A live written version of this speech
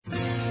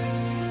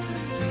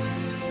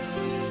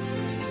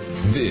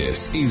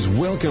This is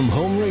Welcome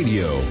Home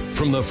Radio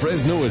from the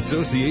Fresno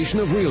Association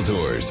of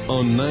Realtors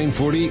on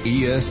 940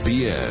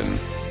 ESPN.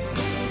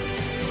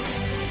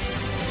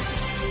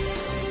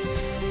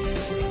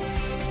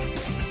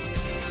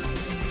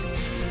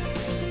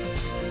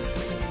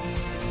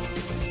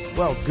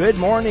 Well, good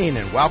morning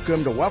and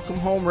welcome to Welcome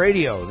Home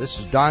Radio. This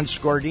is Don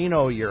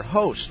Scordino, your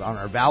host on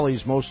our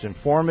Valley's most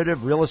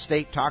informative real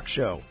estate talk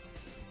show.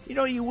 You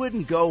know, you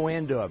wouldn't go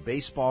into a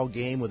baseball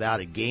game without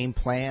a game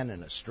plan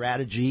and a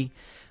strategy.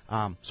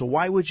 So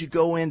why would you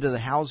go into the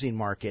housing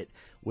market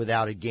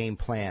without a game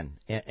plan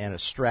and a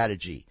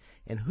strategy?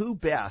 And who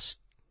best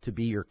to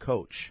be your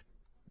coach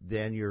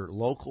than your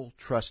local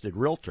trusted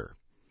realtor?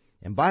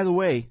 And by the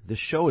way, this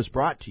show is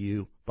brought to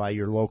you by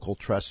your local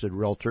trusted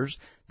realtors,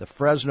 the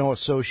Fresno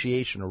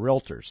Association of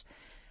Realtors.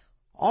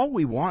 All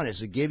we want is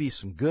to give you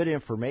some good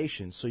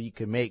information so you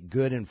can make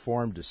good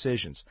informed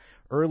decisions.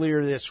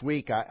 Earlier this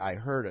week, I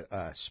heard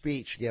a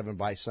speech given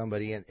by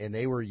somebody, and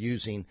they were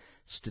using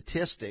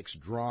statistics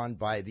drawn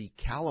by the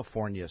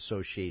California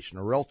Association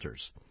of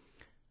Realtors.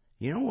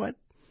 You know what?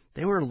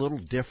 They were a little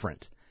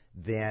different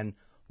than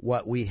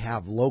what we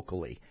have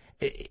locally.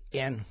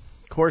 And,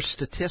 of course,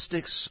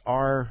 statistics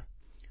are,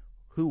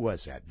 who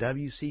was that?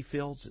 W.C.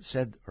 Fields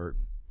said, or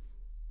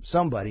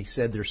somebody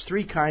said there's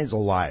three kinds of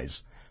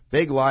lies.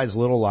 Big lies,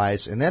 little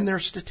lies, and then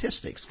there's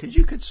statistics, because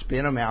you could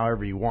spin them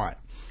however you want.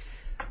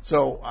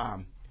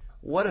 So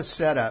what a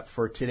setup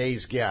for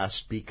today's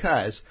guest,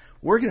 because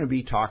we're going to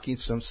be talking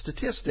some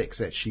statistics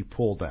that she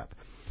pulled up.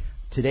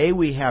 Today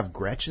we have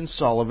Gretchen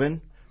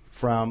Sullivan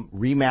from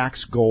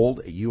RE/MAX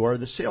Gold. You are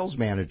the sales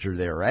manager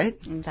there, right?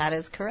 That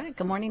is correct.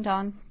 Good morning,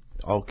 Don.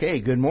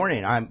 Okay, good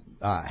morning. I'm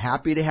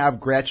happy to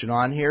have Gretchen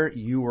on here.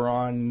 You were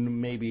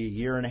on maybe a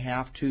year and a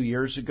half, 2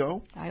 years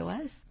ago. I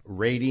was.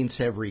 Ratings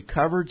have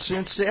recovered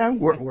since then.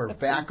 We're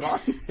back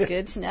on.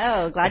 Good to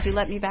know. Glad you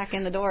let me back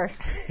in the door.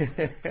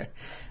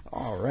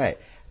 All right.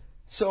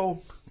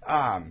 So,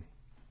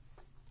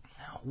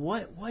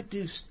 what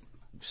do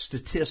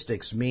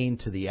statistics mean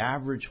to the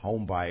average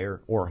home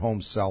buyer or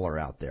home seller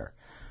out there?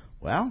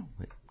 Well,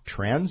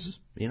 trends,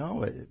 you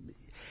know.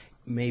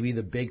 Maybe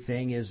the big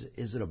thing is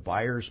it a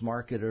buyer's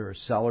market or a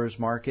seller's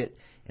market?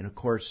 And, of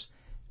course,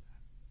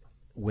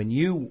 when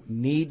you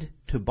need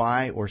to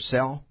buy or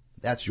sell,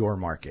 that's your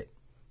market.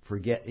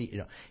 Forget, you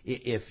know,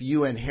 if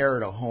you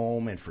inherit a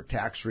home and for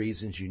tax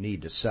reasons you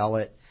need to sell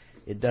it,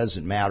 it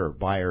doesn't matter,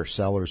 buyer or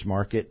seller's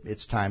market,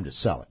 it's time to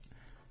sell it.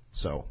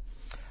 So,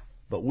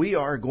 but we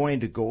are going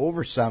to go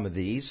over some of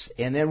these,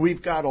 and then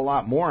we've got a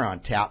lot more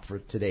on tap for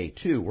today,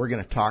 too. We're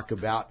going to talk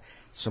about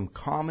some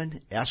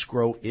common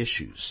escrow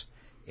issues,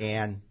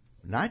 and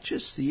not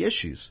just the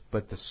issues,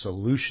 but the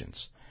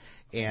solutions.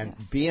 And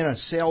yes, being a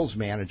sales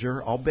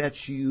manager, I'll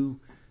bet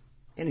you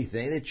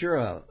anything that you're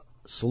a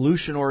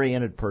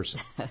solution-oriented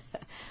person.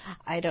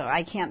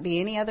 I can't be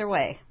any other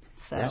way.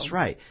 So. That's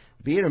right.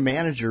 Being a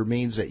manager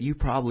means that you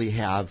probably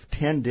have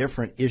 10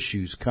 different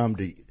issues come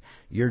to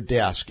your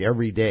desk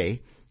every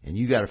day, and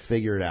you got to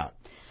figure it out.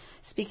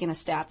 Speaking of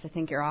stats, I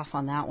think you're off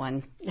on that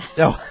one.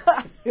 No.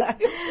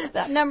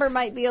 That number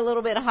might be a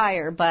little bit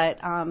higher, but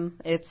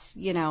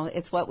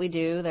it's what we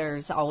do.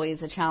 There's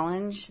always a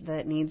challenge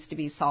that needs to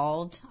be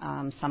solved.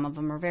 Some of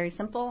them are very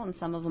simple, and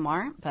some of them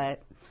aren't,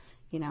 but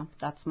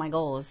that's my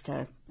goal, is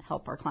to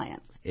help our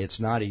clients. It's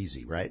not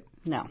easy, right?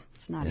 No,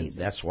 it's not easy.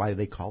 That's why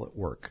they call it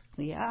work.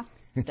 Yeah,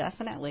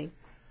 definitely.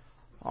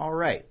 All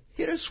right.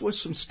 Hit us with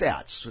some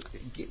stats.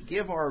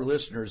 Give our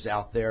listeners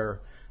out there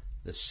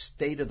the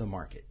state of the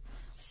market.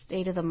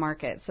 State of the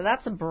market. So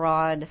that's a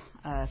broad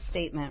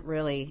statement,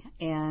 really.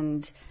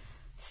 And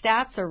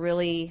stats are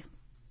really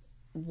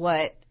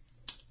what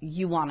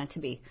you want it to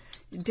be.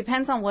 It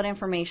depends on what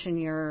information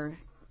you're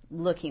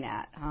looking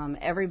at.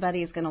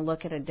 Everybody's going to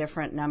look at a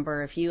different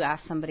number. If you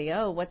ask somebody,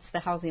 what's the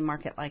housing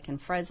market like in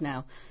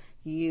Fresno?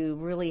 You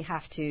really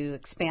have to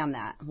expand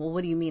that. Well,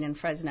 what do you mean in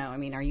Fresno? I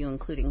mean, are you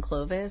including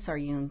Clovis? Are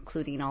you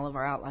including all of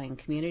our outlying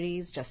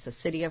communities, just the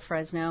city of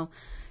Fresno?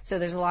 So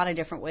there's a lot of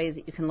different ways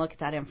that you can look at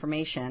that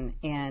information,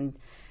 and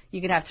you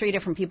could have three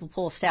different people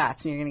pull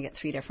stats, and you're going to get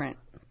three different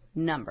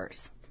numbers.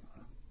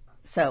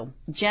 So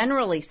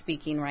generally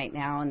speaking, right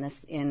now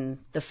in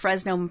the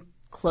Fresno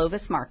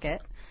Clovis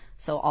market,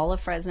 so all of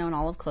Fresno and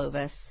all of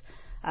Clovis,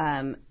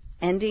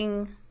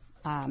 ending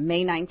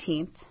May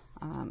 19th,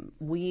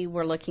 we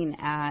were looking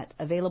at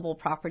available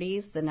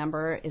properties. The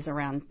number is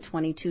around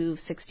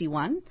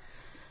 2261.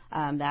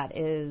 That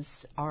is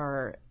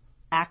our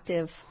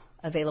active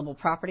available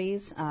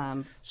properties.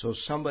 So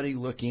somebody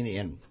looking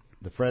in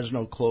the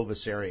Fresno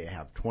Clovis area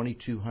have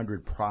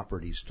 2,200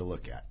 properties to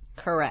look at.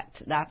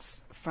 Correct. That's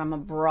from a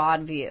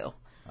broad view.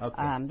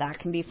 Okay. That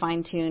can be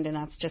fine-tuned, and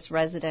that's just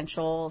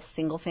residential,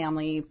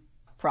 single-family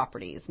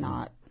properties,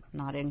 not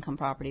income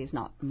properties,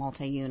 not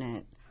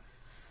multi-unit.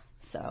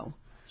 So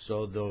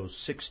those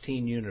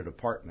 16-unit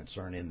apartments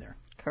aren't in there.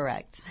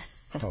 Correct.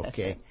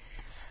 Okay.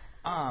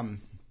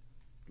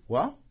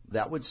 Well,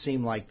 that would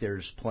seem like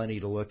there's plenty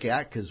to look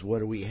at, because what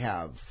do we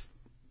have?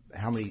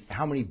 How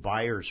many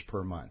buyers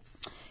per month?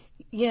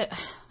 Yeah,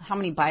 How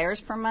many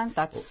buyers per month?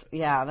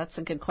 That's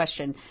a good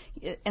question.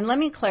 And let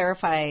me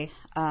clarify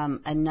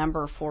a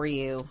number for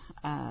you.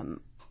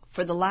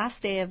 For the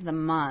last day of the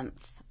month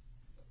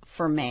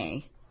for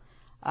May,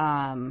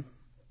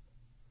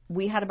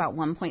 we had about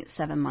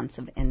 1.7 months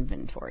of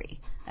inventory.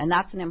 And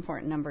that's an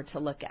important number to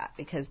look at,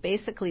 because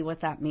basically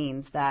what that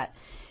means that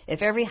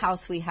if every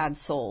house we had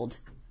sold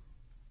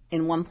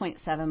in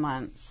 1.7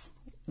 months,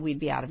 we'd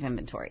be out of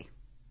inventory.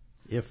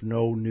 If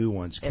no new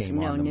ones came on the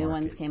market. If no new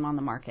ones came on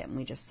the market and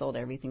we just sold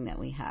everything that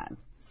we had.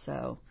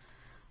 So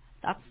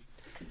that's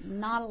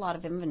not a lot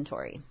of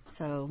inventory.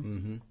 So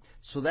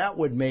So that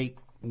would make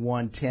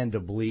one tend to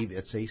believe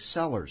it's a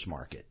seller's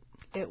market.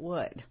 It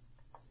would.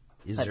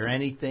 Is there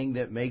anything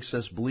that makes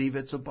us believe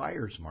it's a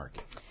buyer's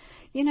market?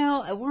 You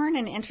know, we're in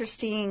an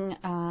interesting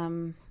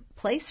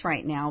place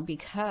right now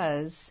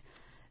because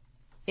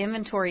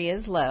inventory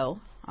is low.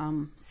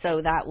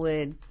 So that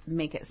would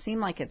make it seem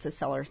like it's a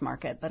seller's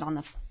market. But on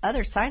the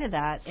other side of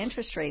that,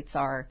 interest rates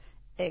are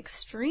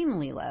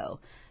extremely low.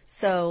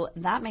 So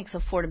that makes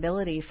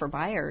affordability for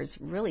buyers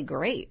really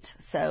great.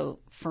 So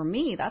for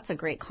me, that's a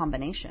great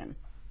combination.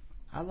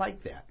 I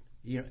like that.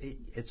 You know,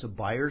 it's a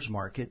buyer's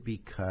market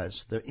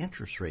because the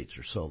interest rates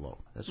are so low.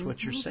 That's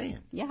what you're saying.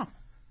 Yeah.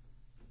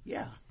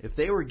 Yeah. If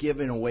they were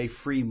giving away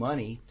free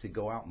money to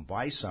go out and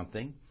buy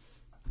something,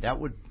 that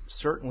would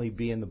certainly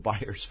be in the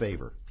buyer's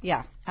favor.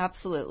 Yeah,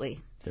 absolutely.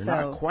 They're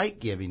not quite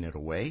giving it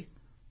away,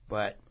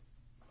 but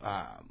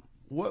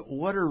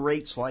what are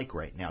rates like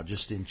right now,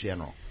 just in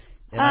general?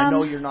 And I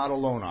know you're not a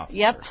loan officer.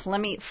 Yep.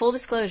 Full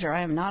disclosure,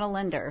 I am not a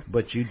lender.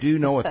 But you do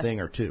know a thing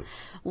or two.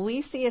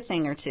 We see a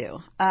thing or two.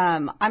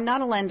 I'm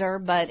not a lender,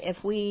 but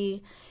if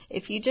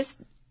you just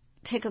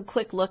take a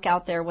quick look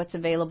out there, what's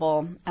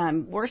available,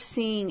 we're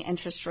seeing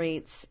interest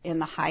rates in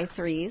the high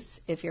threes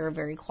if you're a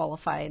very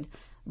qualified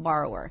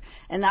borrower.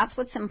 And that's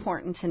what's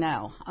important to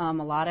know. A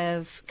lot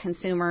of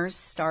consumers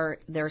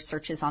start their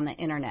searches on the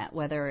internet,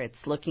 whether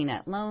it's looking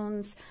at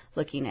loans,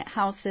 looking at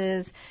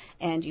houses,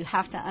 and you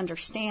have to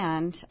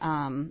understand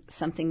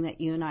something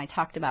that you and I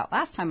talked about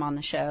last time on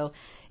the show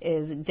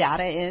is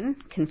data in,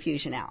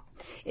 confusion out.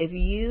 If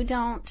you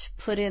don't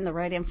put in the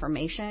right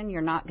information,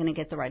 you're not going to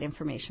get the right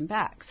information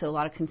back. So a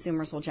lot of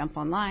consumers will jump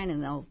online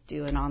and they'll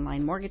do an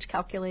online mortgage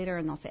calculator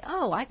and they'll say,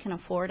 oh, I can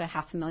afford a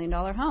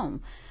 $500,000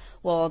 home.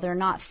 Well, they're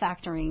not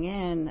factoring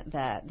in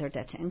that their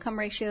debt-to-income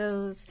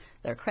ratios,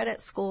 their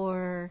credit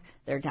score,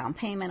 their down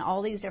payment,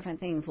 all these different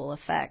things will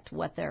affect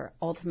what their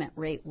ultimate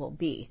rate will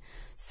be.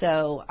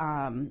 So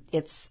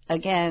it's,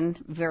 again,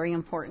 very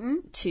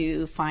important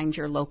to find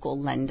your local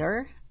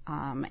lender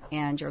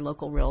and your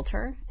local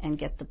realtor and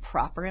get the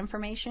proper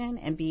information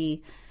and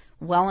be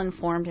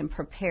well-informed and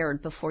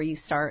prepared before you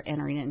start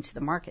entering into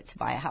the market to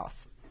buy a house.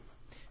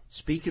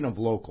 Speaking of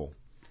local,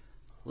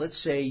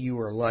 let's say you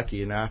were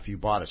lucky enough, you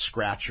bought a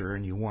scratcher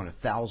and you won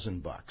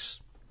 $1,000.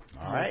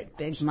 All right.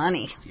 Big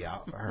money. Yeah.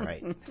 All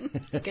right.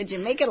 Could you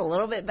make it a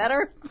little bit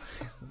better?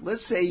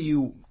 Let's say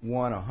you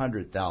won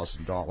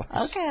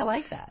 $100,000. Okay, I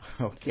like that.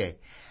 Okay.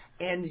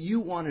 And you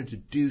wanted to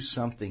do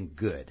something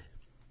good.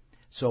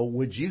 So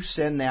would you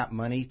send that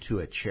money to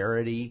a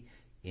charity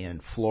in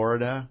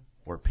Florida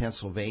or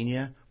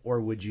Pennsylvania,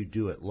 or would you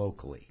do it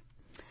locally?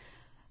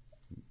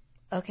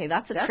 Okay,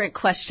 that's a trick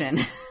question.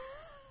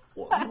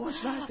 Well, no,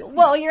 it's not.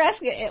 Well, you're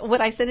asking,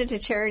 would I send it to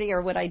charity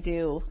or would I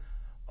do?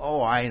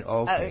 Oh,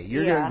 okay.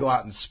 You're going to go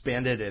out and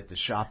spend it at the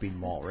shopping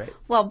mall, right?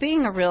 Well,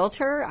 being a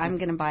realtor, I'm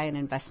going to buy an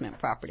investment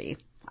property.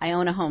 I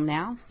own a home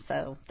now,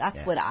 so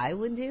that's what I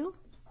would do.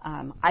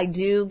 I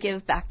do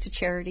give back to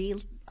charity.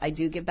 I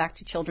do give back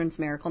to Children's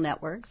Miracle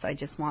Network, so I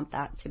just want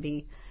that to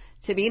be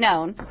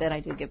known that I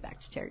do give back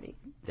to charity.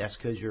 That's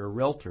because you're a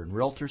realtor, and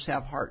realtors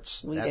have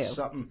hearts. That's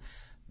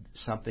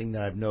something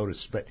that I've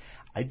noticed. But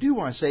I do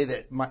want to say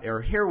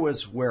that here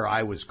was where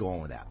I was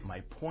going with that.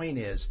 My point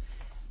is,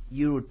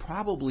 you would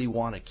probably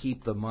want to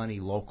keep the money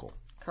local.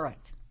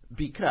 Correct.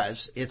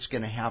 Because it's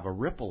going to have a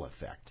ripple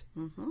effect.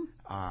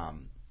 Mm-hmm.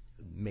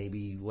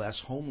 Maybe less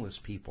homeless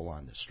people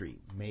on the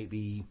street.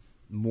 Maybe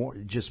more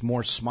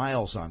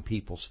smiles on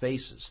people's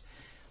faces.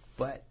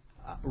 But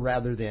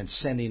rather than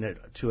sending it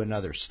to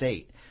another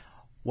state.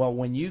 Well,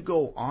 when you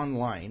go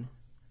online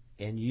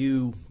and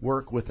you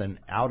work with an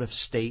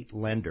out-of-state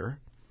lender,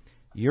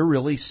 you're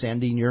really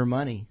sending your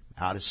money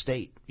out of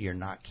state. You're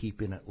not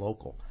keeping it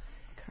local.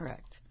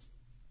 Correct.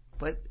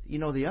 But,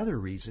 the other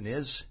reason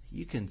is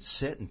you can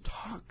sit and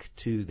talk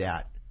to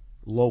that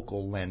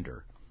local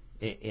lender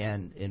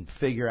and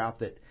figure out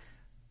that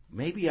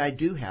maybe I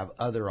do have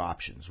other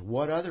options.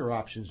 What other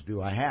options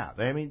do I have?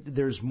 I mean,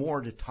 there's more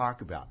to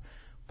talk about.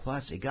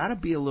 Plus, you got to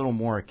be a little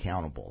more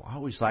accountable. I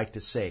always like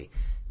to say,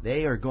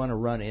 they are going to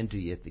run into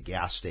you at the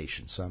gas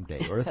station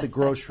someday or at the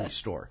grocery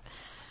store.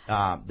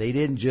 They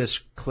didn't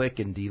just click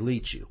and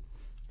delete you.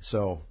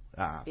 So,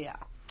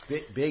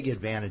 big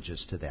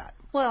advantages to that.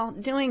 Well,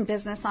 doing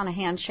business on a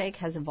handshake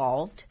has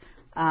evolved.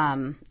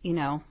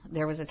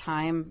 There was a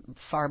time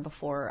far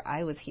before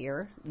I was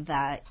here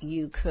that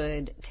you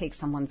could take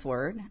someone's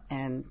word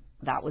and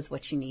that was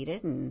what you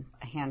needed and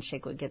a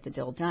handshake would get the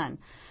deal done.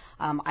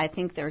 I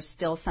think there's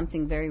still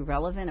something very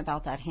relevant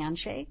about that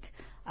handshake.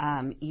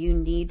 You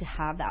need to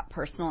have that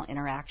personal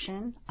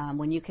interaction.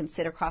 When you can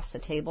sit across the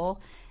table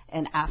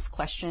and ask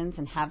questions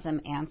and have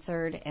them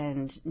answered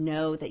and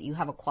know that you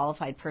have a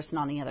qualified person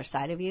on the other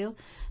side of you,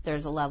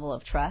 there's a level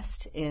of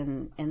trust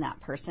in that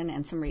person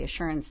and some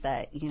reassurance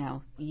that,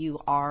 you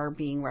are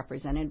being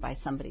represented by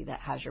somebody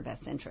that has your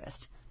best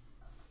interest.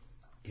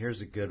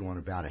 Here's a good one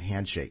about a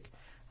handshake.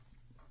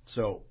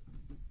 So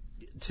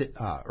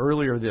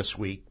earlier this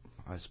week,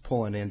 I was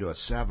pulling into a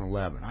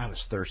 7-Eleven. I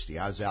was thirsty.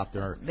 I was out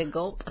there. Big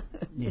gulp?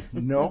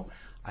 No,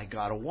 I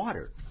got a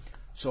water.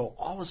 So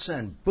all of a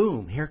sudden,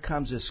 boom, here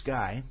comes this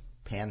guy,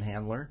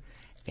 panhandler,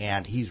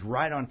 and he's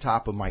right on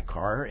top of my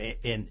car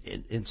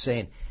and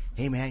saying,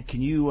 hey, man,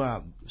 can you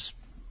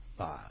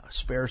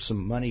spare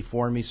some money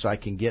for me so I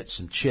can get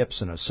some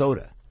chips and a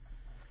soda?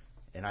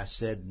 And I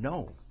said,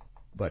 no,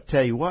 but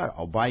tell you what,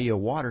 I'll buy you a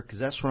water because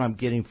that's what I'm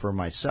getting for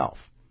myself.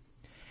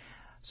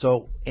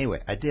 So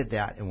anyway, I did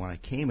that, and when I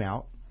came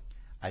out,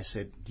 I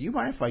said, do you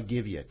mind if I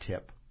give you a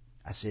tip?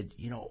 I said,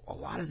 a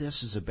lot of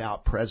this is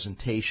about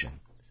presentation.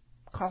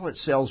 Call it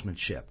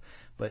salesmanship.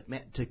 But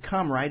to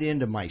come right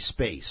into my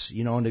space,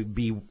 and to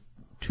be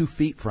 2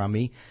 feet from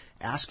me,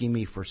 asking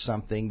me for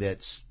something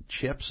that's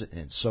chips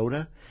and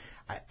soda.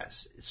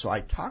 So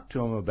I talked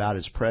to him about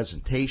his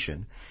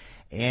presentation,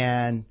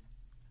 and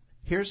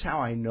here's how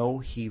I know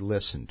he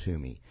listened to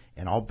me,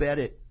 and I'll bet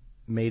it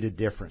made a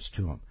difference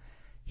to him.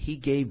 He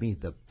gave me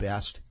the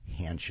best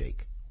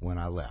handshake when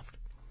I left.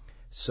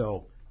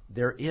 So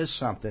there is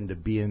something to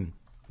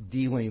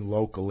dealing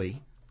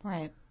locally.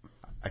 Right.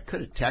 I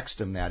could have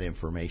texted him that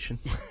information.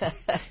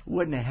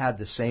 Wouldn't have had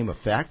the same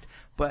effect,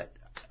 but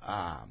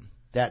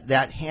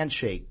that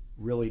handshake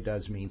really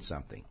does mean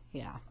something.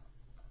 Yeah.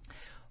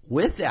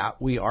 With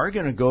that, we are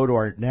going to go to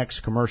our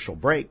next commercial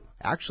break.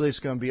 Actually, it's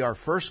going to be our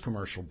first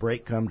commercial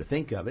break, come to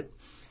think of it.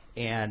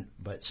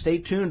 But stay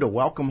tuned to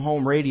Welcome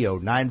Home Radio,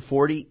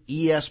 940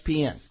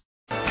 ESPN.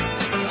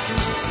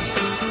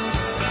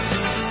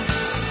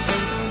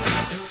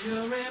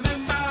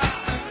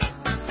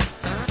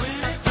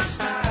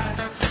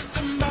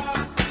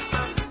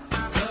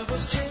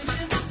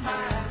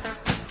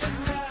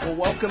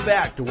 Welcome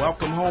back to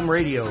Welcome Home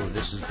Radio.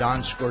 This is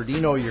Don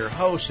Scordino, your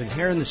host, and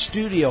here in the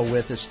studio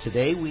with us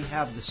today we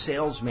have the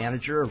sales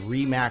manager of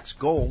RE/MAX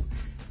Gold,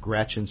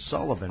 Gretchen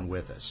Sullivan,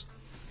 with us.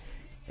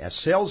 As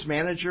sales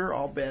manager,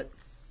 I'll bet,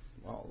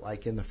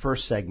 like in the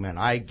first segment,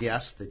 I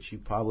guess that you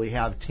probably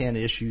have 10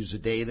 issues a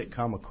day that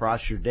come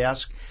across your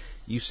desk.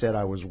 You said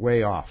I was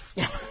way off.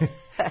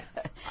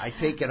 I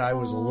take it I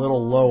was a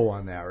little low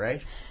on that,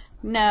 right?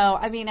 No,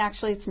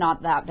 actually it's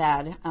not that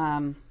bad.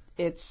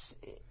 It's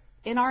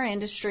in our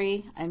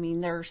industry,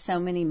 there are so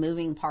many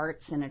moving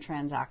parts in a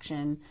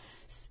transaction.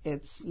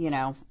 It's,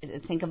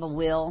 think of a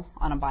wheel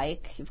on a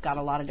bike. You've got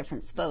a lot of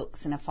different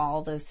spokes, and if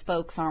all those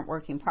spokes aren't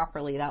working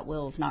properly, that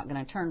wheel is not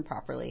going to turn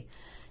properly.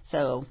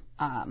 So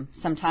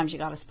sometimes you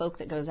got a spoke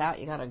that goes out.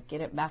 You got to get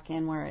it back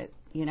in where it,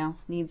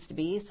 needs to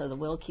be, so the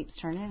wheel keeps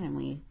turning and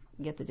we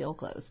get the deal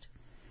closed.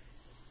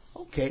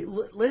 Okay,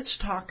 let's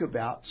talk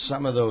about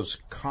some of those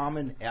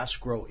common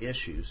escrow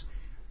issues.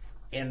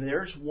 And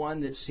there's one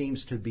that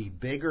seems to be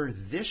bigger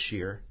this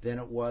year than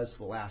it was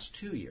the last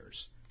 2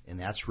 years, and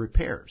that's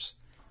repairs.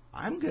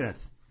 I'm going to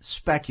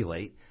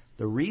speculate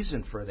the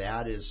reason for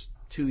that is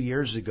 2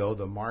 years ago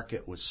the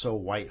market was so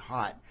white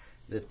hot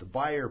that the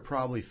buyer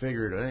probably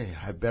figured, hey,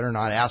 I better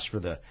not ask for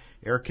the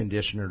air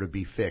conditioner to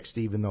be fixed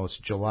even though it's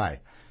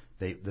July.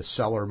 The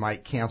seller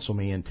might cancel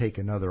me and take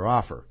another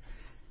offer.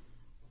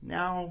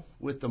 Now,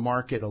 with the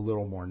market a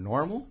little more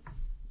normal,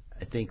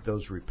 I think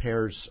those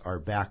repairs are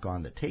back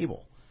on the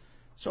table.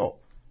 So,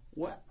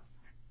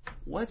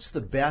 what's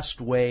the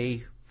best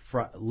way,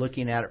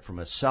 looking at it from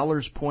a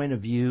seller's point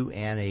of view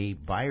and a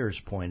buyer's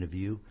point of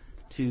view,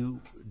 to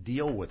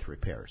deal with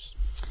repairs?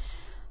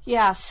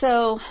 Yeah,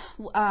 so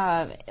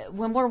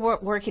when we're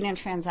working in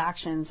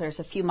transactions, there's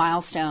a few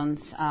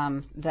milestones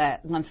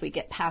that once we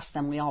get past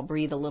them, we all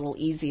breathe a little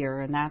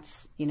easier, and that's,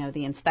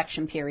 the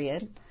inspection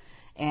period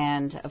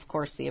and, of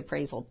course, the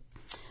appraisal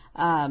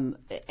and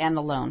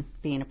the loan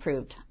being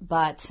approved.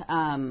 But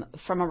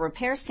from a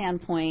repair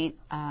standpoint,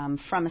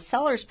 from a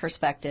seller's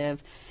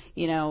perspective,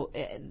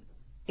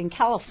 in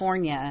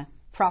California,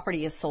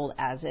 property is sold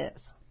as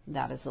is.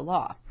 That is the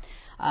law.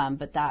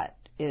 But that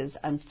is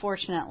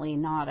unfortunately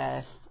not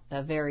a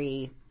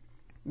very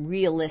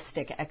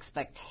realistic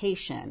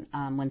expectation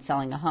when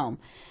selling a home.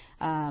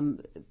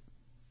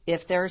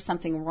 If there's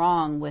something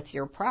wrong with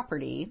your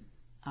property,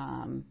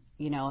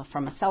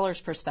 from a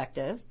seller's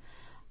perspective,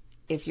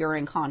 if you're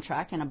in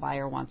contract and a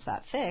buyer wants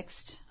that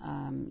fixed,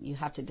 you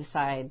have to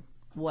decide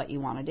what you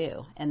want to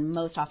do. And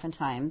most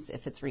oftentimes,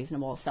 if it's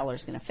reasonable, a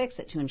seller's going to fix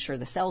it to ensure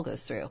the sale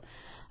goes through.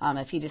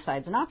 If he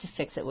decides not to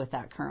fix it with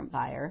that current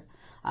buyer,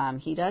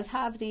 he does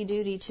have the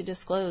duty to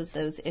disclose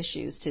those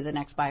issues to the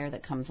next buyer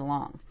that comes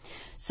along.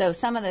 So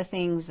some of the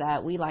things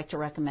that we like to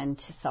recommend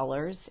to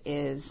sellers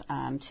is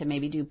to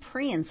maybe do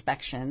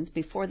pre-inspections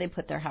before they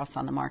put their house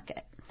on the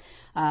market.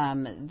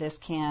 This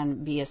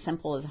can be as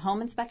simple as a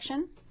home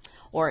inspection,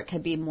 or it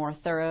could be more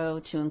thorough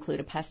to include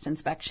a pest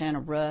inspection, a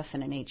roof,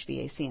 and an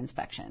HVAC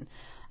inspection.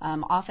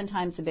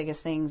 Oftentimes the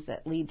biggest things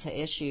that lead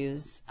to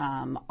issues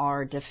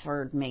are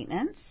deferred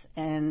maintenance,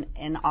 and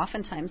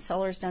oftentimes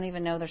sellers don't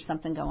even know there's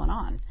something going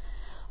on.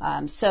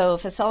 So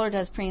if a seller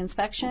does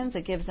pre-inspections,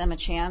 it gives them a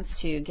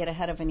chance to get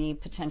ahead of any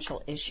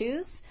potential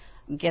issues,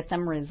 get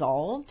them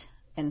resolved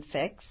and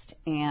fixed,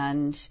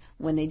 and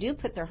when they do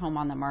put their home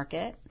on the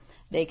market,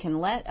 they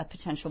can let a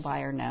potential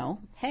buyer know,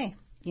 hey,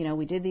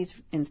 we did these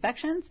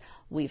inspections,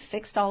 we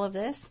fixed all of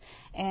this,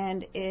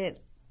 and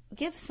it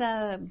gives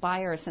the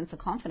buyer a sense of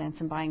confidence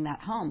in buying that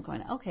home,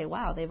 going, okay,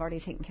 wow, they've already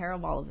taken care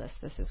of all of this.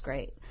 This is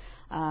great.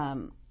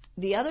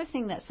 The other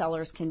thing that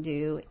sellers can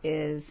do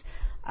is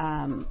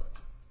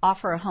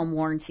offer a home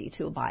warranty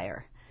to a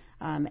buyer.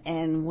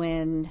 And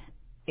when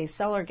a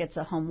seller gets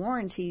a home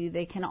warranty,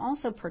 they can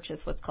also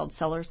purchase what's called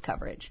seller's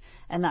coverage.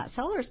 And that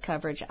seller's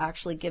coverage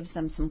actually gives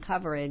them some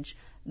coverage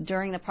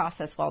during the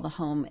process while the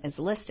home is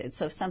listed.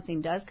 So if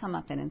something does come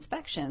up in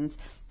inspections,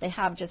 they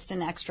have just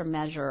an extra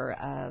measure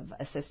of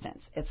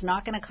assistance. It's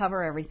not going to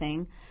cover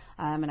everything,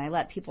 and I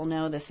let people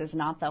know this is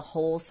not the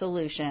whole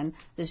solution.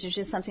 This is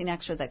just something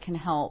extra that can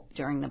help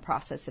during the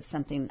process if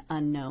something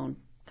unknown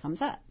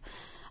comes up.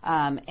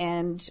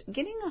 And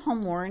getting a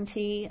home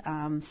warranty,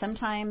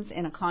 sometimes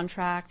in a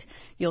contract,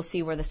 you'll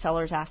see where the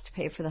seller's asked to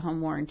pay for the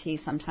home warranty.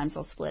 Sometimes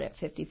they'll split it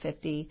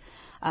 50-50.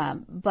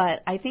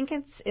 But I think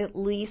it's at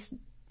least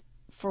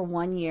for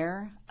 1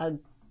 year a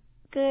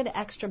good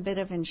extra bit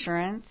of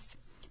insurance,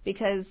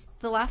 because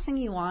the last thing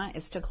you want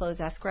is to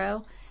close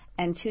escrow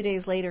and 2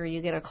 days later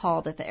you get a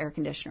call that the air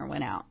conditioner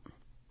went out.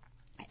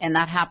 And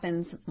that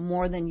happens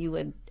more than you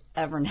would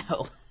ever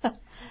know.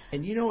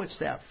 And it's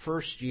that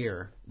first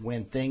year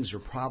when things are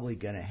probably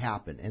going to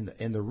happen.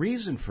 And the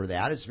reason for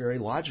that is very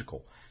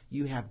logical.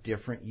 You have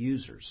different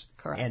users.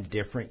 Correct. And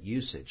different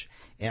usage.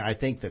 And I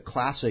think the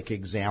classic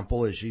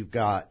example is you've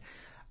got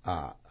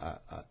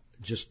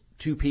just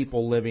two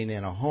people living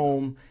in a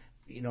home.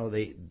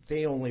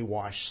 They only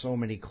wash so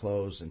many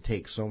clothes and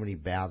take so many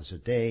baths a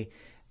day.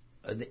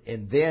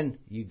 And then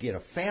you get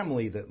a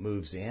family that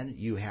moves in.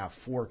 You have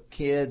 4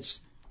 kids,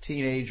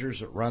 teenagers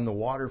that run the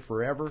water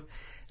forever.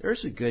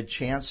 There's a good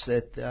chance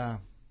that the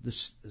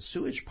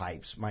sewage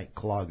pipes might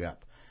clog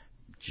up.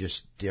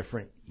 Just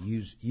different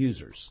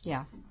users.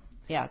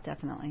 Yeah,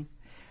 definitely.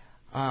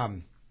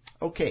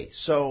 Okay,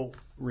 so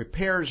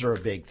repairs are a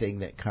big thing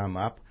that come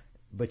up,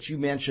 but you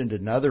mentioned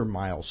another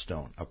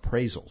milestone,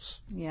 appraisals.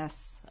 Yes,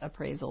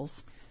 appraisals.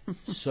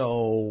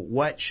 So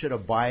what should a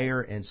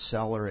buyer and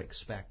seller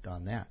expect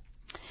on that?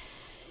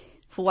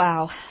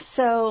 Wow.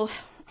 So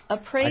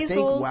appraisals. I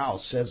think wow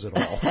says it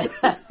all.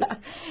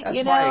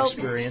 That's my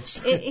experience.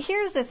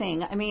 Here's the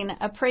thing. I mean,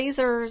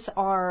 appraisers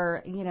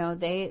are,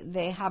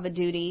 they have a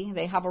duty,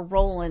 they have a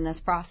role in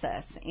this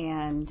process.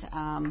 And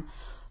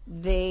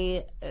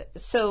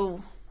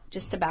so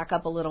just to back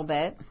up a little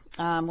bit,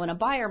 when a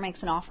buyer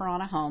makes an offer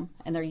on a home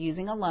and they're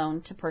using a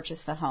loan to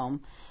purchase the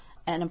home,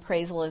 an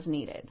appraisal is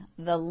needed.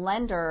 The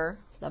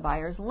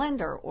buyer's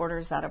lender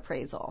orders that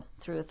appraisal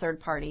through a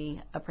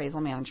third-party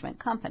appraisal management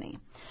company.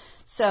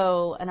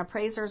 So an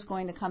appraiser is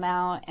going to come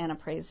out and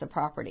appraise the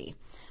property.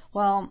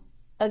 Well,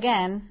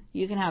 again,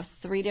 you can have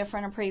 3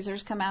 different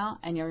appraisers come out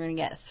and you're going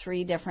to get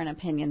 3 different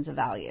opinions of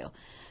value.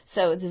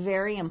 So it's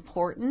very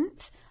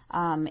important,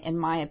 in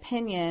my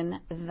opinion,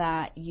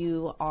 that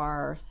you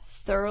are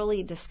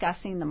thoroughly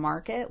discussing the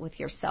market with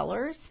your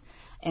sellers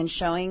and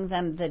showing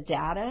them the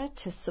data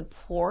to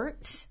support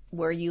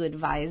where you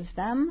advise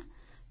them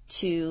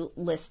to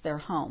list their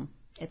home.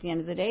 At the end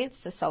of the day, it's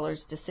the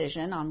seller's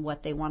decision on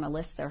what they want to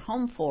list their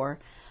home for,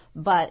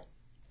 but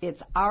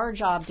it's our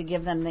job to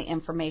give them the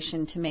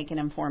information to make an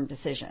informed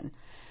decision.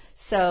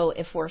 So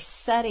if we're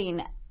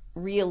setting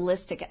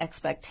realistic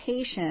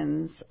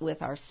expectations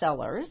with our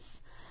sellers,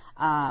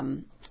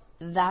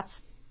 that's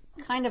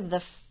kind of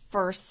the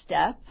first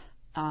step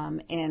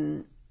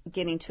in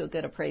getting to a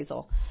good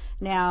appraisal.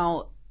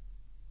 Now,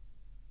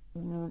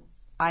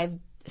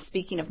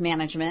 speaking of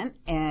management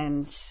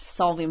and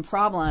solving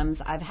problems,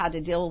 I've had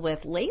to deal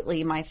with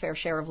lately my fair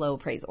share of low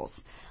appraisals.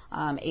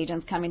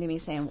 Agents coming to me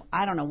saying,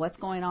 I don't know what's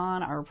going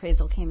on. Our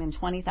appraisal came in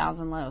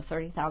 20,000 low,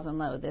 30,000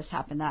 low. This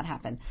happened, that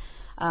happened.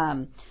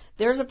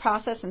 There's a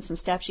process and some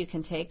steps you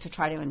can take to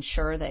try to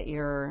ensure that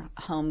your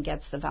home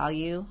gets the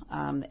value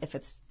if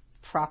it's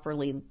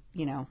properly,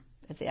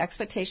 if the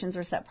expectations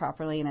are set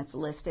properly and it's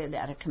listed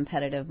at a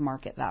competitive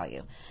market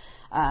value.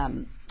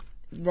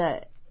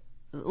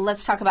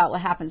 Let's talk about what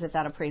happens if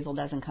that appraisal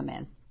doesn't come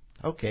in.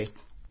 Okay,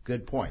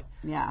 good point.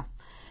 Yeah.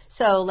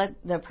 So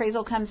the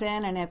appraisal comes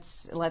in and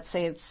let's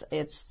say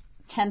it's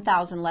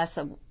 10,000 less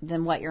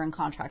than what you're in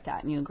contract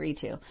at and you agree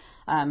to.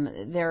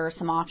 There are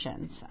some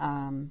options.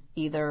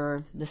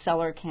 Either the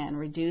seller can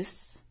reduce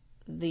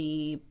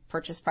the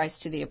purchase price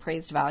to the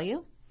appraised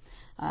value.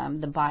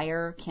 The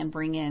buyer can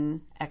bring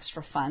in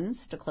extra funds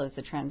to close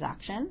the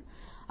transaction.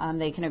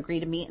 They can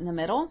agree to meet in the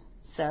middle.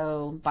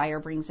 So buyer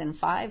brings in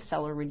 5,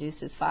 seller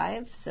reduces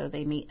 5, so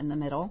they meet in the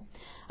middle.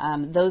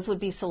 Those would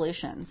be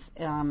solutions.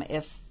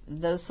 If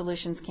those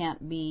solutions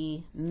can't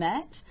be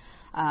met,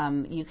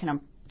 You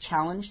can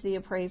challenge the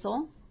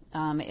appraisal.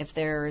 If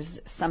there's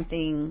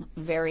something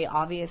very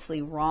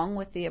obviously wrong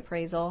with the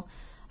appraisal,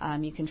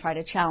 you can try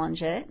to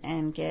challenge it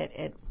and get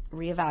it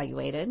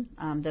reevaluated.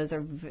 Those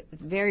are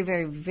very,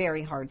 very,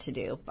 very hard to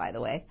do, by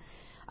the way.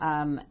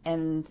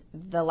 And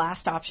the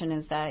last option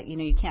is that,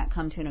 you can't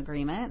come to an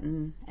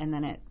agreement and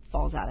then it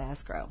falls out of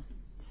escrow.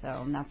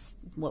 So that's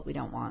what we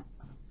don't want.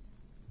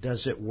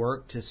 Does it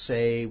work to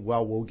say,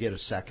 well, we'll get a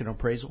second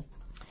appraisal?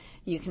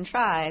 You can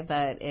try,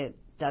 but it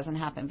doesn't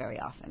happen very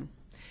often.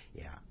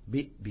 Yeah,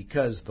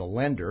 because the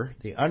lender,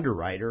 the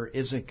underwriter,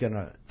 isn't going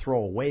to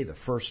throw away the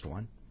first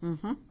one.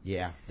 Mm-hmm.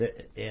 Yeah,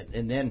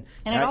 and then...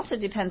 And it also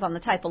depends on the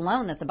type of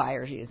loan that the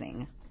buyer's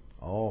using.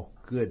 Oh,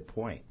 good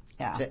point.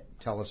 Yeah.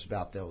 Tell us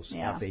about those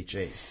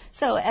FHAs.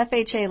 So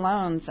FHA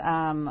loans,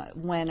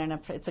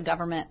 it's a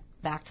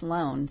government-backed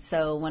loan.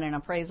 So when an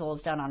appraisal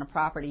is done on a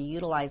property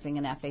utilizing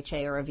an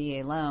FHA or a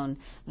VA loan,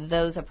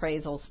 those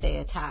appraisals stay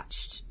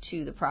attached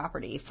to the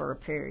property for a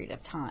period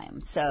of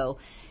time. So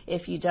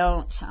if you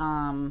don't,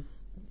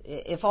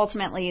 if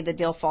ultimately the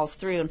deal falls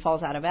through and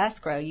falls out of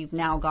escrow, you've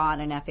now got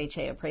an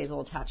FHA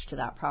appraisal attached to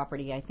that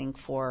property, I think,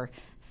 for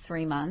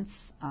 3 months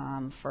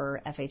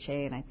for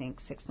FHA and I think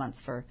 6 months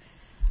for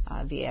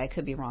VA. I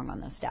could be wrong on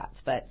those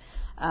stats, but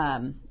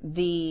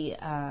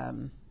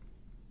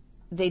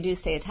they do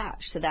stay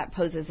attached. So that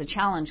poses a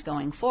challenge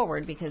going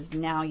forward because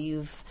now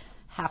you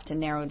have to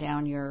narrow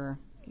down your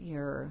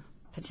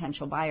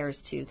potential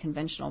buyers to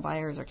conventional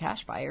buyers or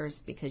cash buyers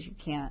because you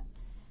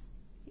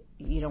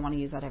don't want to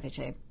use that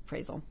FHA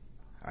appraisal.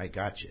 I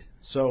got you.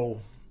 So,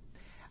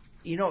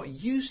 it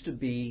used to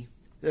be,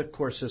 of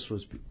course, this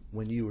was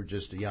when you were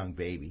just a young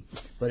baby,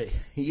 but it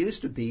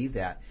used to be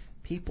that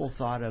people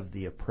thought of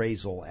the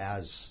appraisal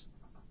as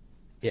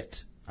it.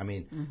 I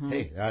mean,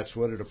 hey, that's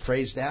what it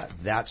appraised at.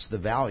 That's the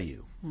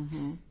value.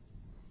 Mm-hmm.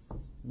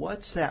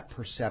 What's that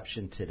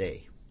perception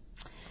today?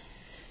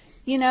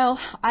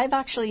 I've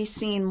actually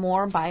seen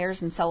more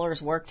buyers and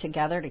sellers work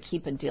together to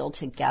keep a deal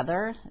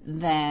together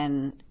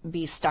than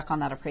be stuck on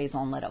that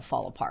appraisal and let it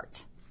fall apart.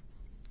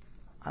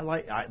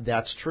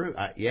 That's true.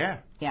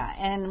 Yeah. Yeah,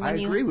 and I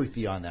agree with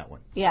you on that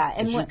one. Yeah,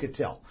 and as you could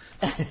tell.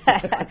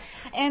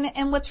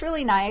 and what's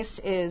really nice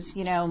is,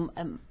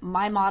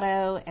 my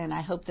motto, and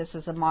I hope this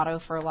is a motto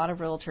for a lot of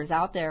realtors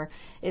out there,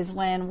 is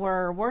when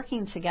we're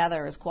working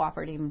together as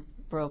cooperating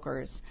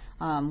brokers,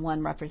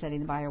 one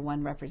representing the buyer,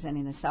 one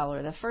representing the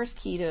seller, the first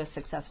key to a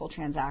successful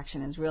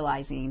transaction is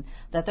realizing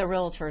that the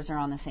realtors are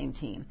on the same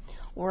team.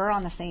 We're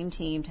on the same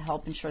team to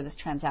help ensure this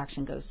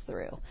transaction goes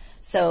through.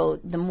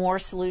 So the more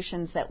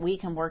solutions that we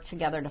can work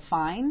together to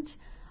find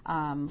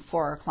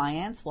for our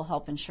clients will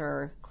help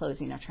ensure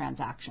closing a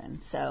transaction.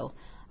 So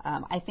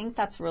I think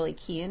that's really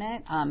key in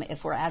it.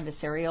 If we're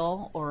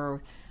adversarial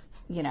or,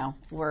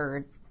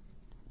 we're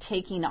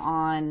taking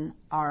on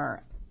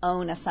our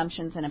own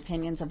assumptions and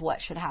opinions of what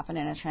should happen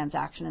in a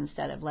transaction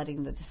instead of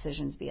letting the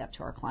decisions be up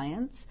to our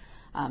clients,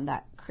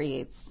 that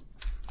creates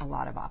a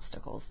lot of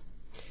obstacles.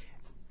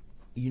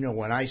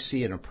 When I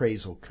see an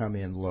appraisal come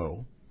in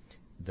low,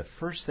 the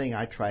first thing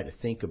I try to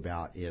think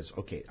about is,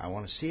 okay, I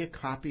want to see a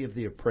copy of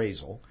the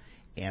appraisal,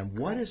 and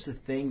what is the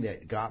thing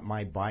that got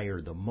my buyer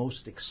the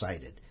most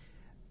excited?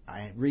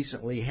 I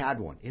recently had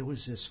one. It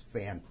was this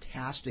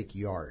fantastic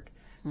yard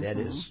that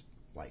is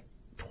like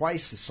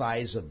twice the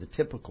size of the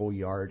typical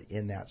yard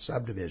in that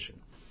subdivision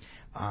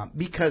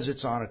because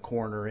it's on a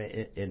corner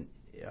it's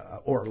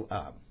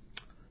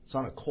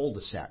on a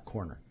cul-de-sac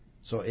corner.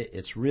 So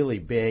it's really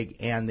big,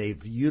 and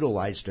they've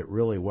utilized it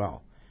really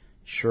well.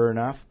 Sure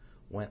enough,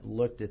 went and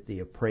looked at the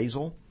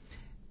appraisal,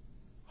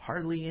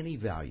 hardly any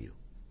value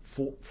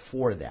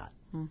for that.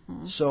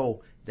 Mm-hmm.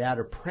 So that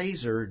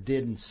appraiser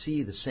didn't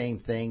see the same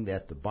thing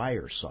that the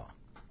buyer saw.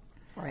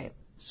 Right.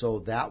 So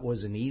that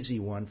was an easy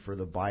one for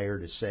the buyer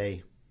to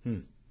say,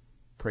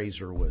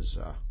 appraiser was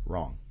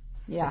wrong.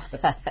 Yeah.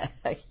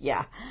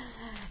 Yeah.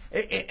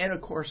 And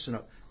of course,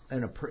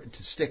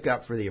 to stick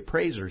up for the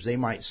appraisers, they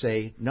might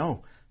say,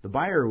 no, the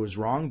buyer was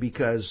wrong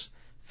because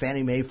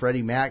Fannie Mae,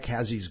 Freddie Mac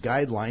has these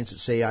guidelines that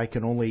say I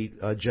can only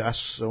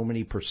adjust so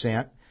many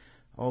 %.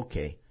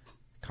 Okay,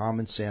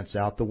 common sense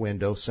out the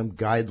window. Some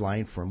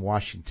guideline from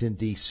Washington,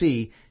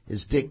 D.C.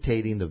 is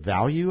dictating the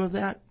value of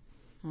that.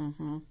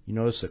 Mm-hmm. You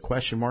notice the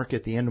question mark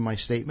at the end of my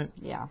statement?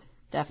 Yeah,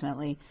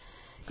 definitely.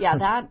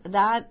 Yeah,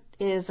 that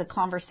is a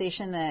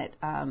conversation that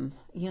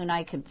you and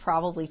I could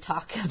probably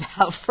talk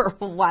about for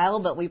a while,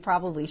 but we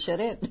probably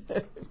shouldn't.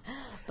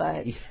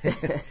 But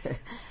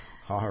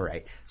all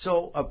right.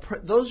 So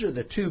those are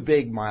the two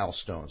big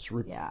milestones: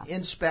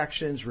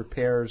 inspections,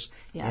 repairs,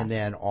 and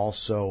then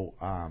also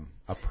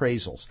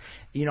appraisals.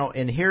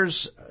 And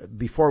here's,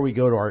 before we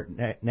go to our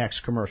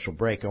next commercial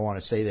break, I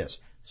want to say this.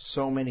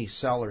 So many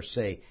sellers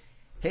say,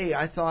 hey,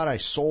 I thought I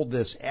sold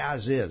this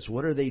as is.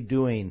 What are they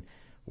doing?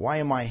 Why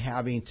am I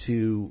having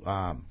to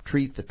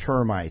treat the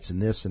termites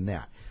and this and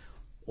that?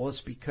 Well,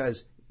 it's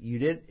because you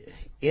didn't,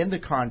 in the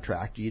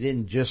contract, you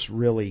didn't just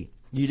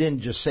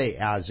say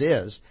as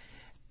is.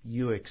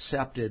 You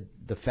accepted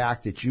the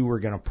fact that you were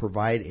going to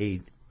provide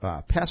a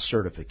pest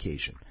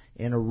certification.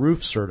 and a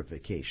roof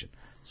certification.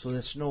 So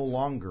that's no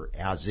longer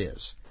as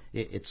is.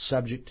 It's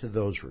subject to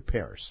those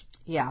repairs.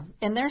 Yeah,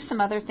 and there's some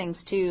other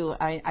things too.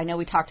 I know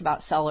we talked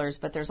about sellers,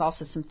 but there's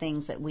also some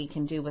things that we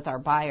can do with our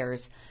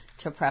buyers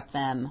to prep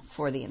them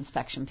for the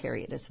inspection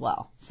period as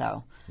well.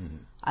 So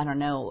I don't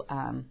know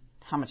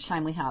how much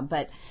time we have,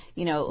 but,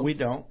 you know. We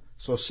don't.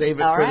 So save it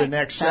for the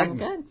next segment.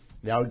 Good.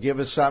 That'll give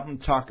us something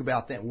to talk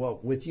about then. Well,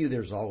 with you,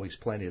 there's always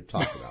plenty to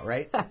talk about,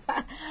 right?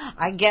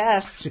 I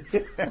guess.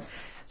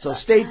 So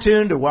stay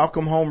tuned to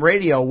Welcome Home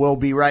Radio. We'll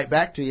be right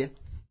back to you.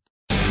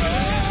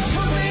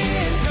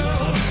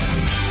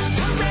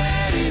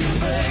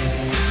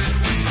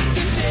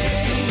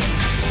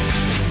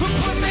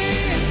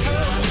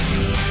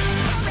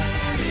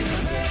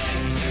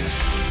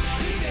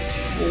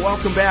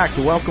 Welcome back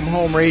to Welcome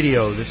Home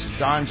Radio. This is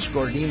Don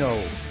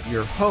Scordino,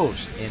 your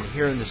host, and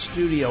here in the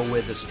studio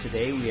with us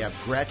today we have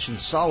Gretchen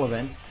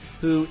Sullivan,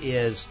 who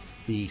is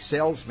the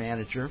sales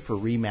manager for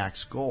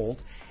Remax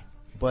Gold.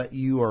 But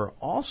you are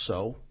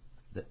also,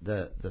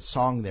 the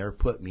song there,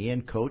 Put Me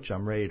In, Coach,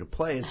 I'm Ready to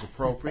Play, is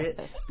appropriate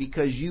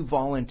because you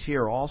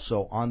volunteer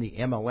also on the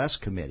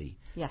MLS committee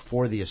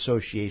for the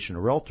Association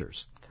of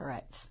Realtors.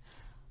 Correct.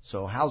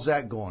 So how's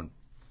that going?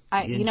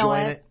 You know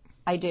what? It?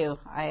 I do.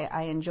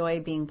 I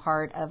enjoy being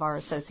part of our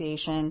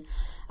association.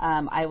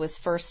 I was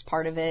first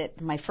part of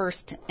it. My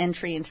first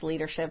entry into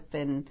leadership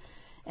and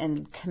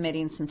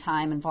committing some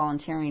time and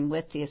volunteering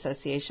with the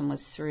association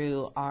was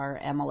through our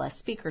MLS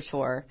speaker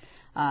tour.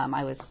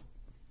 I was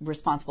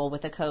responsible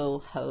with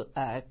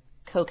a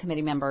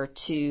co-committee member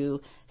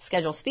to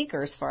schedule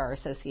speakers for our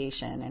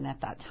association. And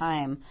at that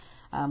time,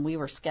 we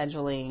were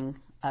scheduling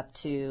up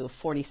to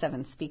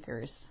 47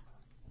 speakers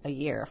a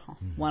year,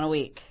 one a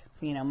week,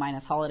 you know,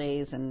 minus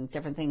holidays and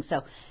different things. So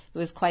it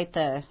was quite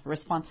the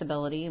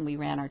responsibility, and we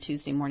ran our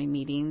Tuesday morning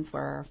meetings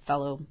where our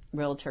fellow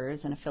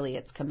realtors and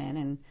affiliates come in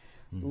and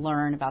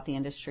learn about the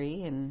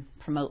industry and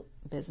promote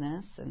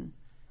business. And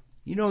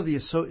you know, you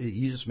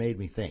just made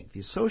me think.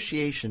 The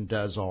association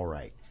does all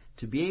right.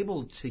 To be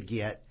able to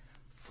get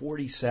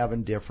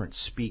 47 different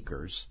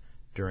speakers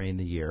during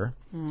the year,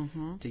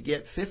 to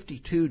get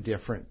 52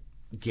 different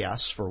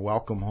guests for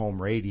Welcome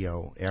Home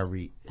Radio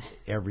every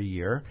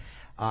year,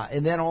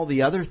 and then all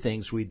the other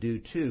things we do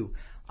too.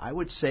 I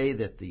would say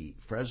that the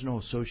Fresno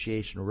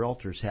Association of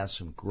Realtors has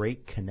some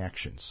great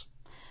connections.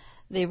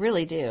 They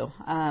really do.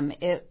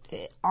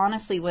 It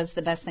honestly was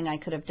the best thing I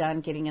could have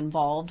done getting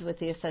involved with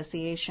the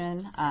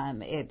association.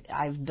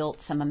 I've built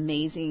some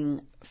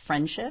amazing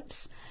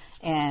friendships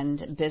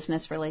and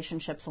business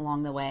relationships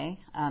along the way.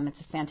 It's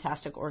a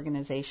fantastic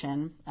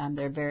organization.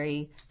 They're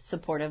very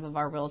supportive of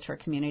our realtor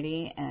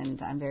community,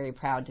 and I'm very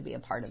proud to be a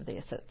part of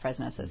the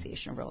Fresno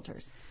Association of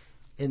Realtors.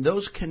 In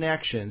those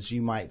connections,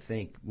 you might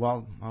think,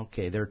 well,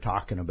 okay, they're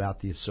talking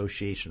about the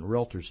Association of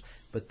Realtors,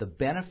 but the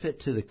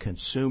benefit to the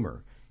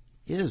consumer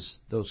is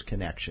those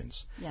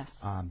connections. Yes.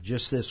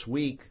 Just this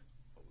week,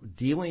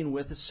 dealing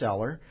with a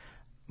seller,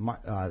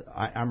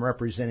 I'm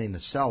representing the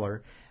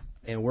seller,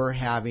 and we're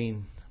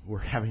having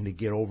to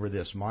get over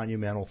this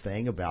monumental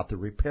thing about the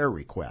repair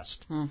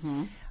request.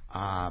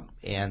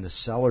 And the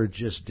seller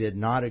just did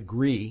not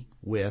agree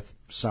with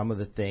some of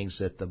the things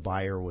that the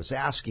buyer was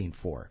asking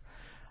for.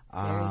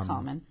 Very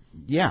common.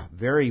 Yeah,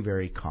 very,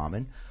 very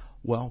common.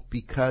 Well,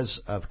 because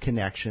of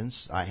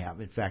connections,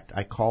 in fact,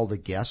 I called a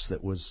guest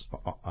that was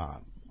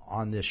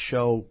on this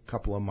show a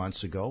couple of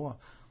months ago,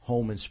 a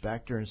home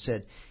inspector, and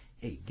said,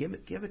 hey, give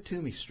it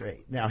to me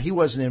straight. Now, he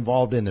wasn't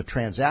involved in the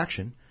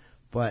transaction,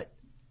 but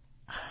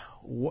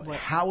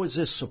how is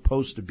this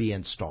supposed to be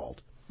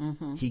installed?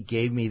 He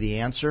gave me the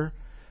answer.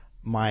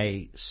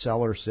 My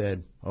seller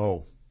said,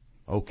 oh,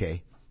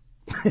 okay.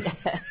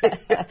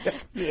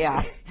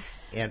 Yeah.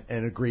 And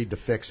agreed to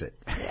fix it.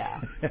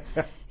 Yeah.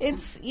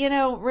 It's,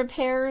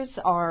 repairs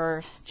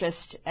are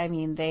just,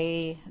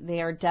 they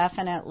are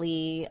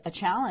definitely a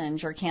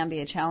challenge, or can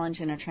be a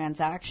challenge in a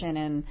transaction.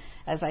 And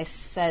as I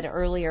said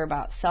earlier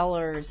about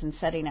sellers and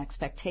setting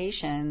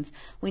expectations,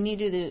 we need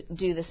to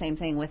do the same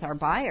thing with our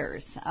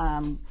buyers.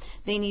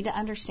 They need to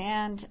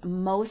understand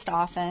most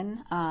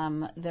often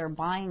they're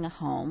buying a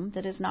home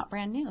that is not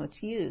brand new.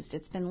 It's used.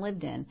 It's been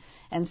lived in.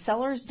 And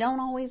sellers don't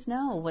always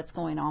know what's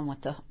going on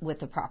with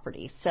the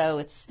property. So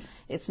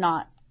it's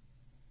not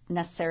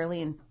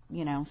necessarily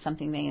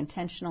something they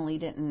intentionally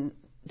didn't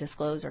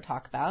disclose or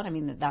talk about.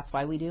 That's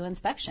why we do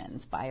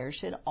inspections. Buyers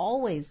should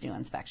always do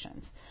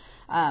inspections.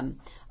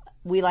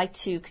 We like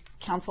to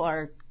counsel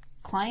our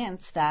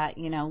clients that,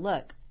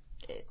 look,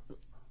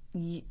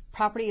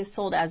 property is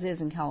sold as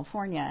is in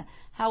California.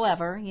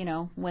 However,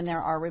 when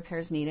there are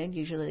repairs needed,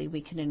 usually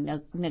we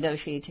can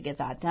negotiate to get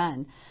that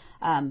done.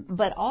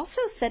 But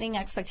also setting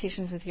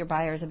expectations with your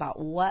buyers about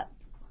what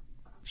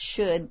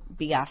should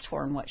be asked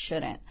for and what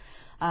shouldn't.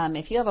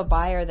 If you have a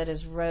buyer that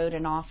has wrote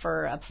an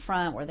offer up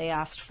front where they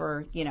asked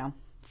for,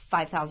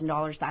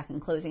 $5,000 back in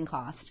closing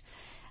cost,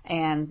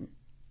 and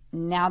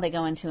now they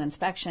go into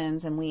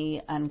inspections and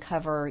we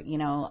uncover,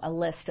 a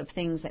list of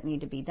things that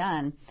need to be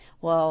done.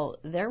 Well,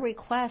 their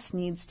request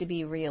needs to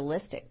be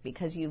realistic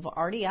because you've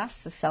already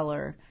asked the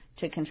seller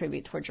to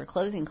contribute towards your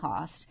closing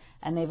cost,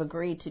 and they've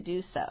agreed to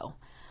do so.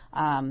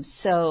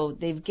 So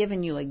they've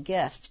given you a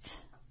gift,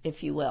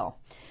 if you will.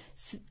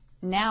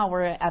 Now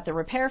we're at the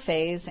repair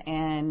phase,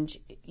 and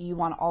you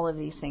want all of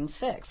these things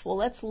fixed. Well,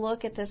 let's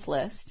look at this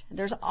list.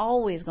 There's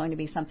always going to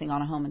be something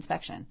on a home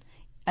inspection.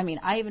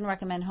 I even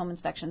recommend home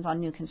inspections on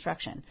new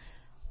construction.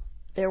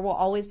 There will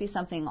always be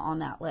something on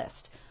that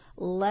list.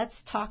 Let's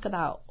talk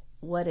about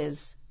what is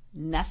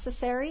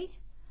necessary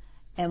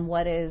and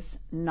what is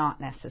not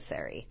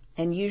necessary.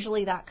 And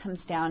usually that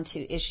comes down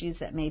to issues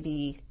that may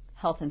be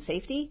health and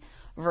safety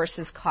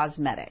versus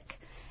cosmetic.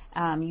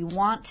 You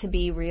want to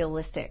be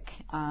realistic.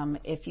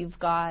 If you've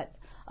got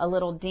a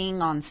little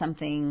ding on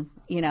something,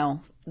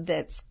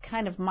 that's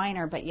kind of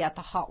minor, but yet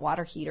the hot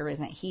water heater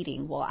isn't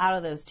heating, well, out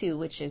of those two,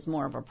 which is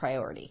more of a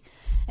priority?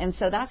 And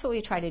so that's what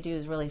we try to do,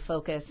 is really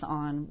focus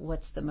on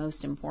what's the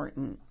most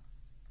important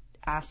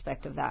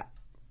aspect of that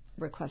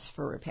request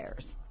for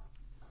repairs.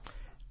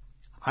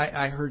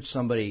 I heard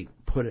somebody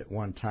put it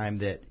one time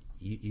that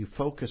you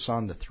focus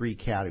on the three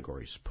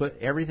categories. Put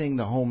everything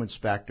the home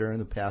inspector and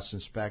the pest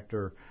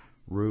inspector,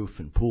 roof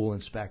and pool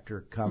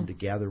inspector come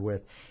together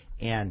with,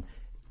 and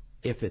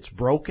if it's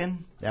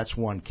broken, that's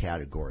one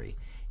category.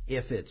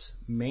 If it's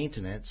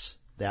maintenance,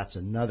 that's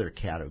another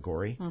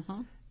category.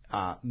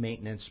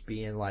 Maintenance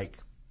being like,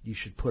 you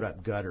should put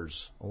up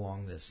gutters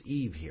along this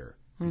eave here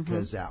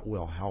because that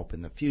will help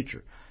in the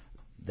future.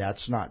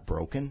 That's not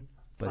broken,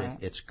 but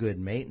it's good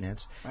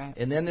maintenance. Right.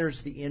 And then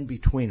there's the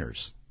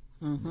in-betweeners.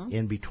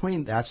 In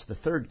between, that's the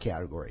third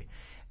category.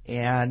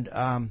 And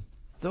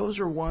those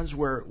are ones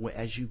where,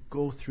 as you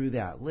go through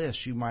that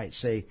list, you might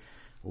say,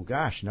 well,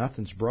 gosh,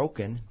 nothing's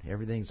broken.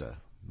 Everything's a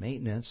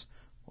maintenance.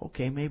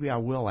 Okay, maybe I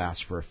will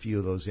ask for a few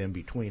of those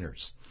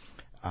in-betweeners,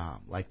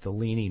 like the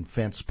leaning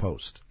fence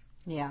post.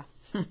 Yeah.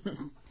 Of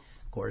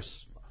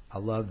course, I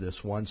love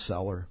this one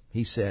seller.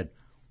 He said,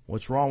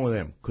 what's wrong with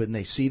him? Couldn't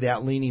they see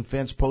that leaning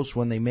fence post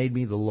when they made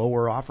me the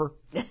lower offer?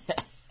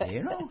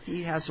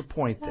 He has a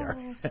point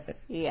there.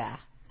 Yeah.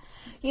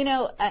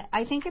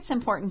 I think it's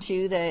important,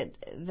 too,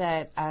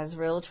 that as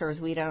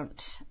realtors, we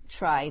don't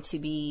try to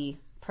be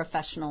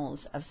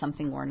professionals of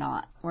something we're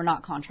not. We're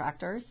not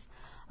contractors.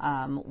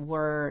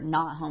 We're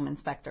not home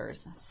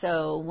inspectors.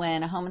 So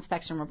when a home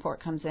inspection report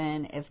comes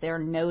in, if they're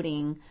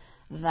noting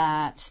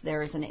that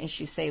there's an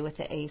issue, say, with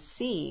the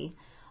AC,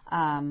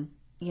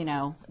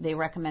 they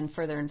recommend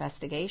further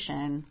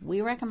investigation.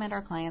 We recommend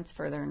our clients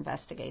further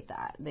investigate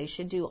that. They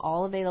should do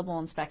all available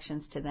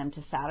inspections to them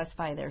to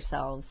satisfy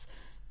themselves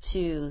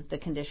to the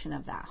condition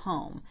of that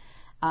home.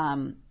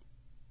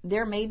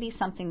 There may be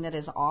something that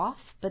is off,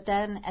 but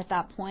then at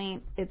that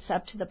point, it's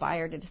up to the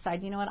buyer to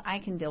decide, I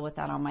can deal with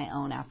that on my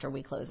own after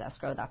we close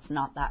escrow. That's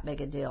not that big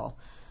a deal.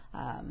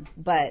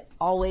 But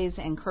always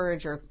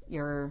encourage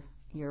your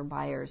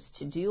buyers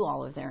to do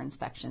all of their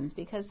inspections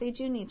because they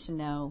do need to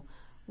know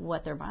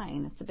what they're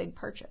buying. It's a big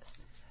purchase.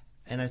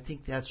 And I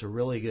think that's a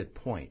really good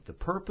point. The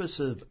purpose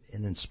of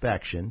an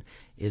inspection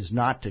is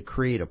not to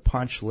create a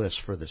punch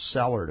list for the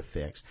seller to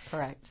fix.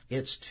 Correct.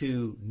 It's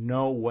to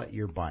know what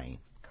you're buying.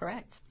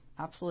 Correct.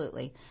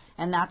 Absolutely.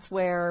 And that's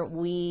where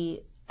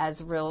we, as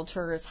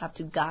realtors, have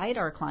to guide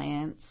our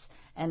clients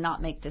and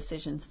not make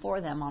decisions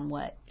for them on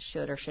what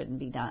should or shouldn't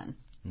be done.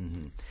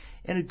 And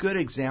a good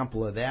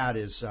example of that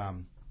is,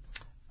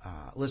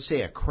 let's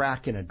say, a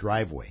crack in a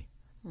driveway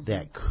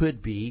that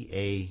could be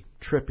a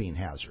tripping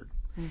hazard.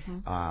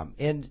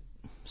 And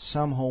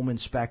some home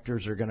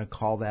inspectors are going to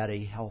call that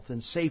a health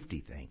and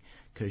safety thing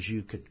because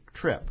you could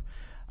trip.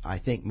 I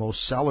think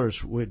most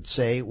sellers would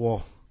say,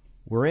 well,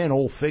 we're in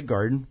Old Fig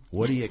Garden.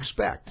 What do you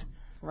expect?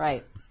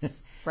 Right.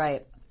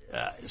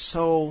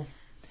 So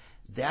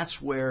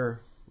that's where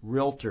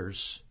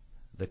realtors,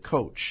 the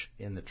coach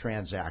in the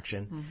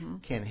transaction,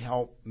 can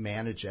help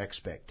manage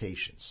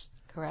expectations.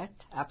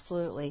 Correct.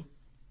 Absolutely.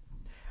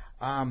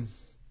 All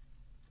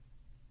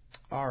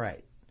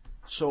right.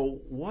 So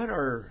what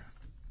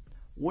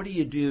do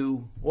you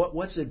do?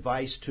 What's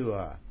advice to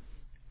a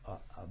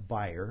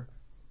buyer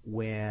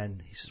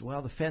when he says,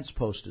 well, the fence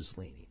post is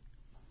leaning?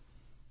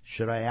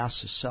 Should I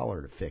ask the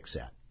seller to fix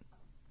that?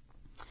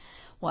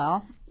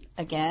 Well,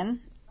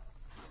 again,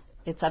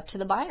 it's up to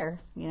the buyer.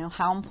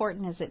 How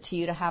important is it to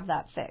you to have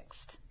that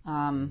fixed?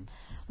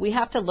 We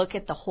have to look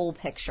at the whole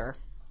picture.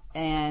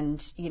 And,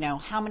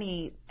 how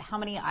many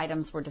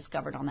items were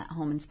discovered on that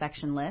home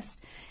inspection list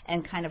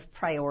and kind of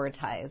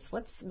prioritize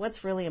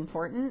what's really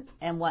important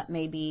and what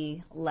may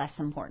be less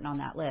important on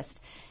that list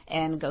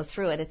and go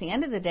through it. At the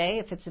end of the day,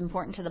 if it's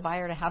important to the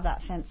buyer to have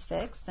that fence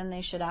fixed, then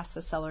they should ask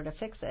the seller to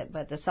fix it.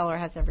 But the seller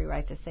has every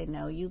right to say,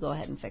 no, you go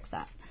ahead and fix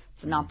that.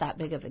 It's not that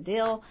big of a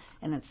deal,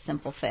 and it's a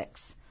simple fix.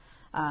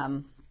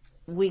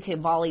 We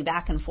can volley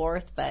back and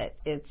forth, but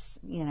it's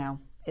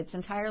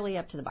entirely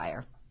up to the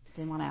buyer.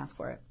 They want to ask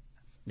for it.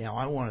 Now,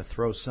 I want to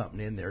throw something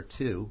in there,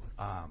 too.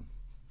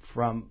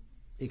 From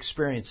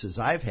experiences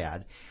I've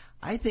had,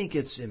 I think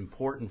it's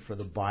important for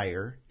the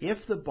buyer,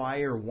 if the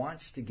buyer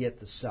wants to get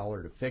the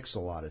seller to fix a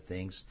lot of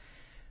things,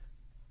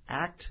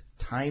 act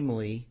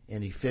timely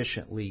and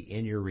efficiently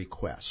in your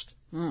request.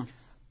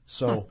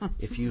 So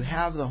if you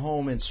have the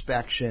home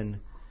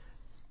inspection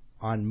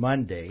on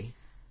Monday,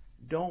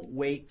 don't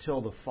wait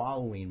till the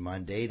following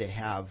Monday to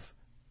have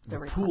the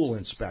pool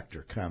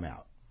inspector come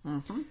out.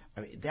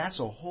 I mean, that's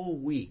a whole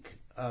week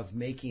of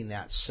making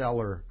that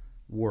seller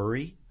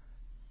worry,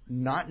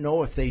 not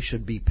know if they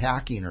should be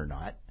packing or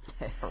not.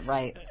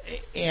 Right.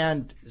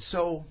 And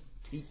so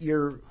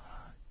you're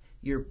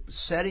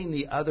setting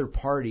the other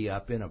party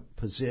up in a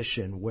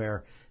position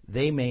where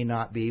they may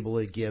not be able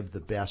to give the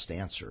best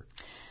answer.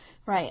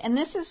 Right. And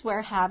this is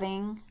where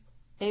having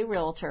a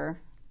realtor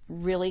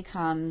really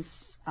comes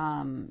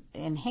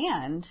in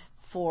hand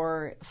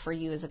for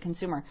you as a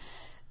consumer.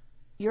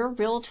 Your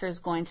realtor is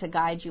going to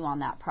guide you on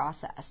that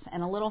process.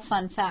 And a little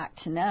fun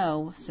fact to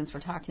know, since we're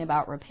talking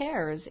about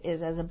repairs,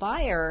 is as a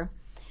buyer,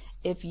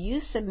 if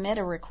you submit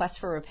a request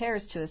for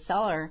repairs to a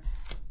seller,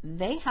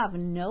 they have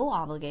no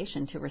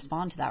obligation to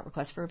respond to that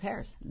request for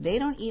repairs. They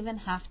don't even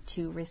have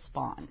to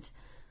respond.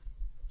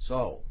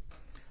 So,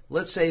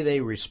 let's say they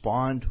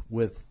respond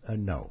with a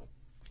no.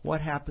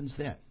 What happens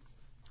then?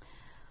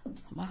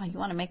 Wow, you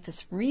want to make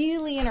this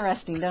really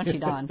interesting, don't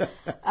you, Don?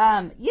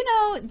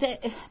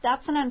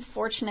 That's an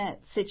unfortunate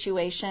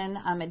situation.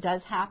 It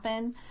does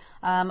happen.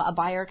 A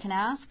buyer can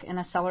ask and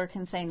a seller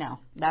can say no.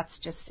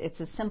 It's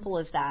as simple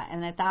as that.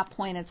 And at that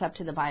point, it's up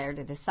to the buyer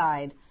to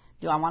decide,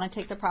 do I want to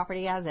take the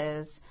property as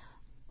is,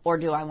 or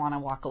do I want to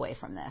walk away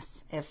from this?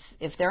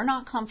 If they're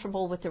not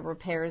comfortable with the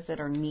repairs that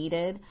are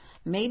needed,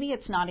 maybe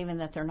it's not even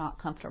that they're not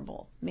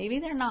comfortable. Maybe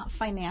they're not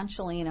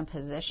financially in a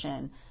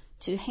position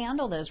to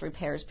handle those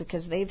repairs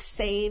because they've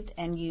saved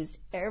and used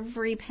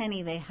every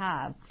penny they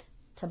have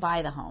to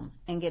buy the home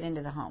and get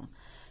into the home.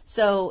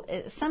 So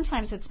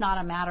sometimes it's not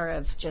a matter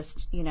of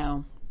just,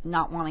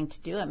 not wanting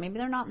to do it. Maybe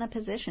they're not in the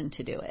position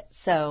to do it.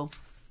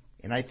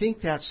 And I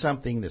think that's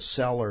something the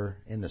seller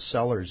and the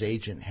seller's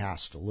agent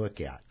has to look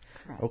at.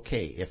 Correct.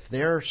 Okay, if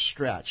they're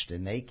stretched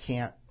and they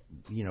can't,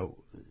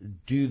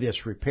 do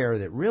this repair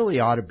that really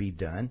ought to be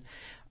done,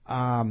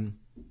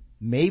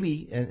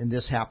 maybe, and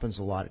this happens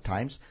a lot of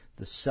times,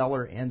 the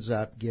seller ends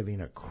up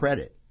giving a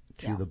credit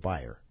to the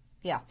buyer.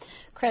 Yeah.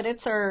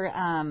 Credits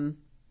happen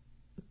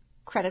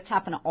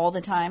all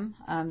the time.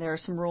 There are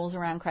some rules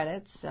around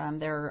credits.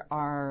 There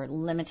are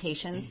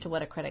limitations to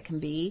what a credit can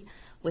be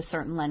with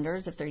certain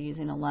lenders if they're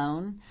using a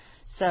loan.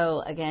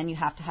 So, again, you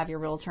have to have your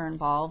realtor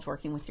involved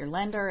working with your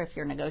lender if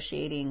you're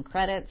negotiating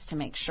credits to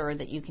make sure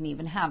that you can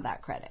even have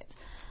that credit.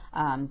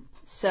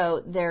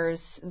 So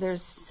there's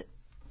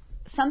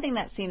something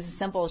that seems as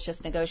simple as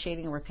just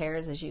negotiating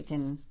repairs as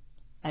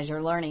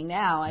you're learning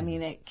now. I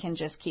mean, it can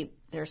just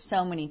there's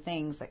so many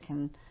things that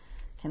can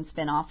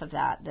spin off of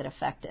that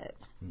affect it.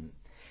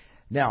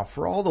 Now,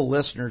 for all the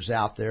listeners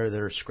out there that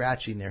are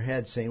scratching their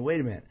heads saying, wait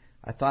a minute,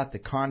 I thought the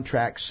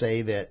contracts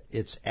say that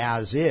it's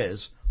as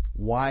is.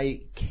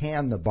 Why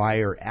can the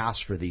buyer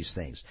ask for these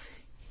things?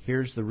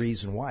 Here's the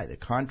reason why. The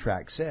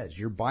contract says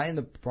you're buying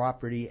the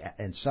property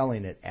and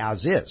selling it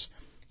as is.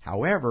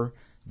 However,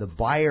 the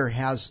buyer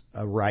has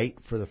a right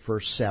for the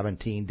first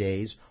 17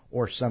 days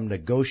or some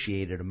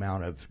negotiated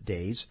amount of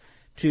days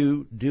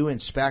to do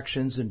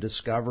inspections and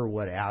discover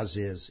what as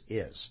is.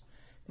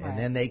 Right. And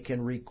then they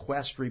can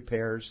request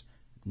repairs,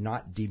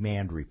 not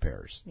demand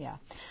repairs. Yeah.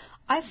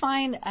 I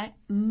find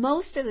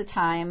most of the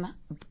time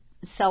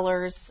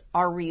sellers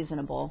are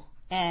reasonable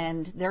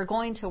and they're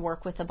going to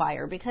work with the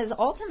buyer because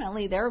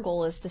ultimately their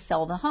goal is to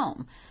sell the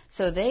home.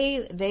 So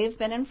they've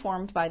been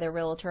informed by their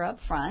realtor up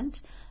front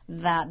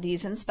that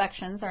these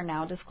inspections are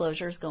now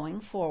disclosures going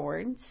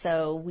forward.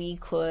 So we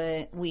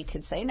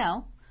could say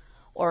no,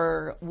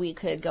 or we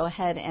could go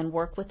ahead and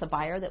work with the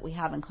buyer that we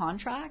have in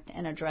contract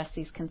and address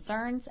these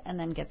concerns and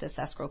then get this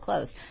escrow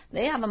closed.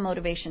 They have a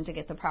motivation to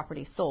get the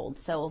property sold.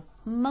 So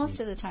most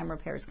of the time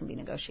repairs can be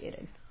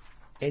negotiated.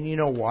 And you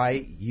know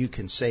why you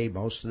can say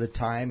most of the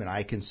time and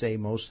I can say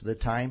most of the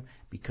time?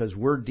 Because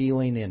we're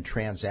dealing in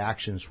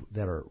transactions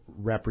that are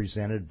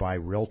represented by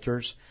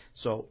realtors.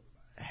 So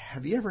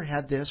have you ever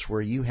had this where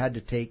you had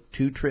to take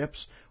 2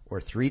 trips or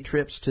 3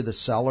 trips to the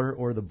seller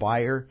or the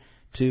buyer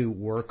to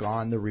work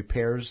on the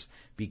repairs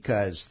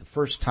because the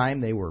first time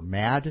they were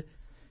mad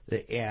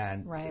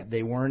and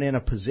they weren't in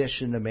a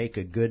position to make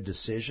a good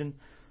decision?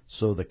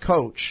 So the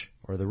coach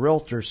or the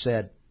realtor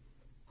said,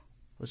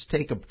 let's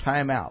take a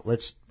time out.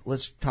 Let's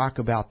talk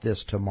about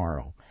this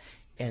tomorrow.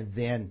 And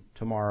then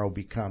tomorrow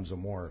becomes a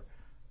more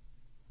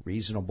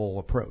reasonable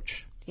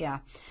approach. Yeah.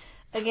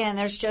 Again,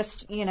 there's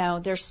just,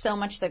 there's so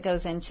much that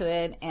goes into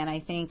it. And I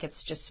think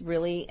it's just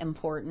really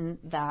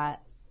important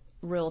that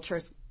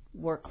realtors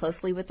work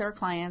closely with their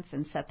clients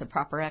and set the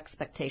proper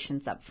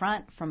expectations up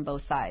front from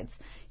both sides.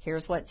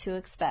 Here's what to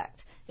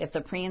expect. If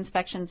the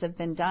pre-inspections have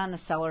been done, the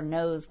seller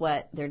knows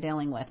what they're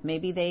dealing with.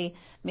 Maybe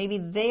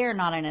they are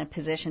not in a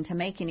position to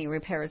make any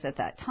repairs at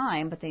that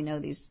time, but they know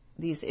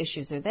these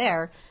issues are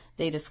there.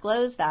 They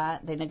disclose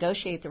that, they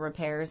negotiate the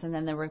repairs, and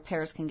then the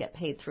repairs can get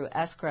paid through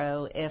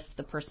escrow if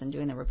the person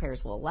doing the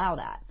repairs will allow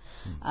that.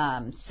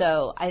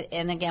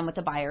 And again, with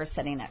the buyer,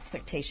 setting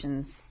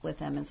expectations with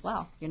them as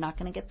well. You're not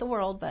going to get the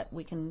world, but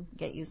we can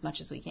get you as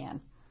much as we can.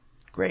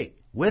 Great.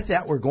 With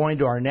that, we're going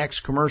to our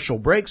next commercial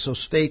break, so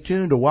stay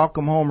tuned to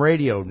Welcome Home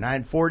Radio,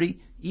 940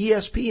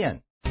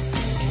 ESPN.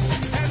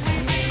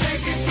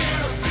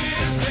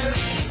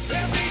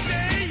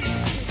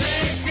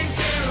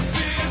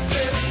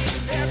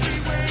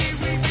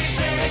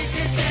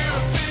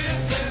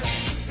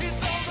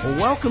 Well,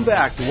 welcome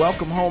back to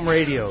Welcome Home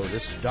Radio.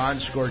 This is Don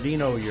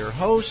Scordino, your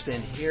host,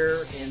 and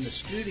here in the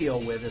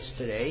studio with us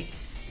today,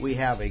 we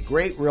have a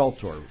great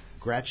realtor,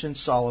 Gretchen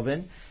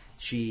Sullivan.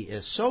 She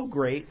is so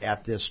great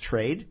at this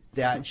trade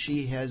that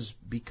she has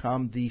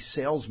become the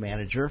sales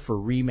manager for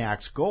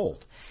RE/MAX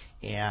Gold.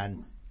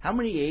 And how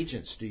many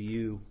agents do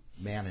you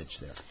manage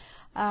there?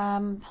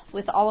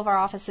 With all of our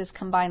offices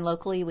combined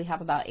locally, we have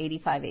about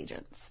 85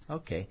 agents.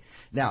 Okay.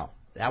 Now,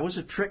 that was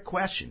a trick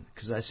question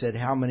because I said,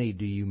 how many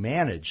do you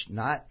manage?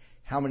 Not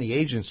how many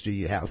agents do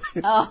you have?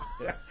 Oh.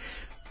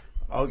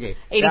 Okay.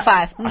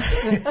 85.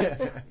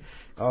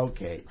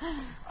 Okay.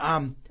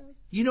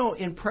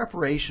 In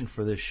preparation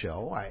for this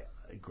show,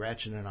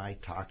 Gretchen and I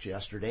talked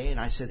yesterday, and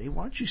I said, hey,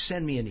 why don't you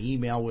send me an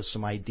email with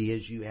some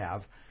ideas you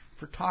have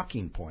for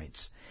talking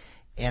points?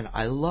 And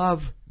I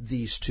love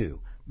these two,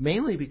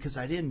 mainly because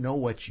I didn't know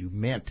what you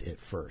meant at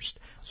first.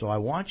 So I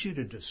want you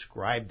to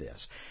describe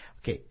this.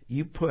 Okay,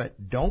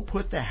 don't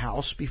put the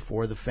house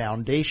before the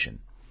foundation.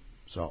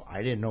 So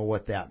I didn't know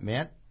what that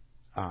meant.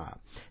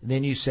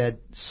 Then you said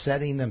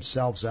setting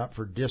themselves up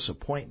for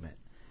disappointment.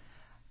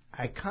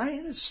 I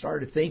kind of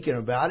started thinking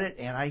about it,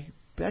 and I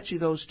bet you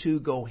those two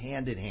go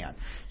hand in hand.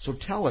 So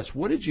tell us,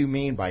 what did you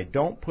mean by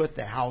don't put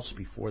the house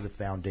before the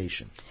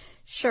foundation?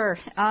 Sure,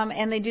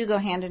 and they do go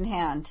hand in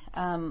hand.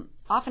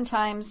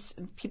 Oftentimes,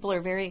 people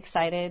are very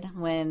excited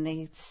when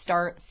they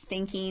start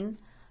thinking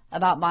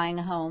about buying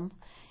a home,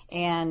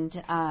 and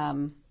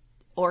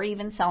or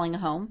even selling a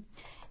home,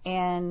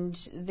 and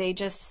they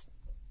just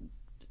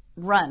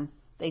run.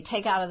 They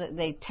take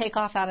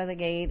off out of the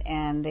gate,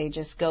 and they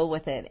just go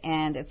with it.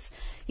 And it's,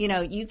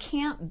 you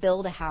can't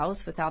build a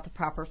house without the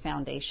proper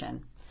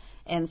foundation.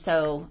 And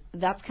so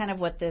that's kind of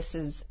what this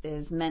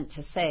is meant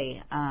to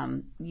say.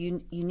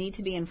 You need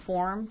to be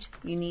informed.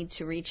 You need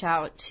to reach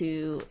out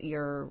to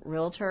your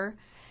realtor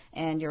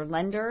and your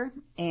lender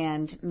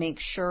and make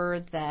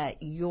sure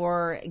that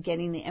you're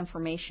getting the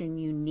information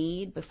you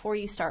need before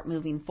you start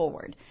moving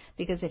forward.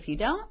 Because if you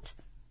don't,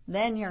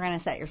 then you're going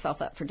to set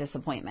yourself up for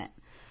disappointment.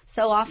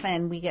 So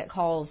often we get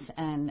calls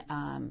and,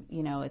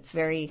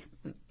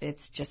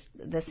 it's just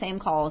the same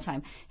call all the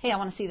time. Hey, I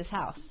want to see this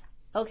house.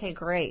 Okay,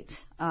 great.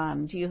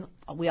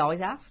 We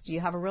always ask, do you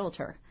have a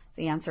realtor?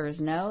 The answer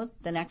is no.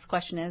 The next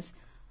question is,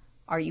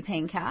 are you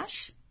paying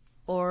cash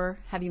or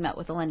have you met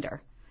with a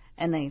lender?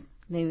 And they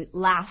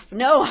laugh.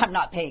 No, I'm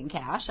not paying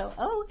cash.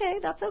 Oh, okay,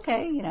 that's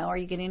okay. Are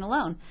you getting a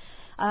loan?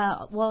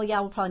 Well,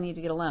 yeah, we'll probably need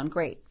to get a loan.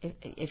 Great.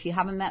 If you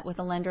haven't met with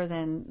a lender,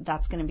 then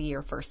that's going to be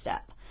your first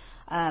step.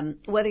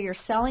 Whether you're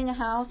selling a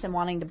house and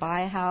wanting to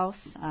buy a house,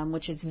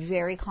 which is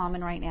very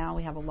common right now,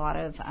 we have a lot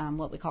of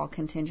what we call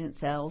contingent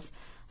sales,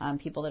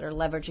 people that are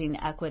leveraging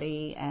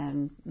equity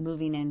and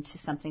moving into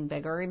something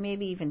bigger and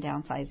maybe even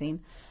downsizing.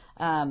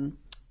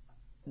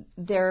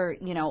 They're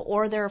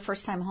a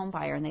first-time home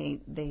buyer and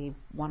they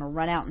want to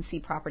run out and see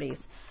properties.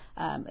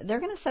 They're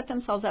going to set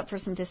themselves up for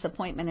some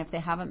disappointment if they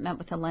haven't met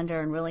with a lender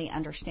and really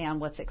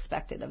understand what's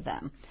expected of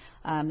them.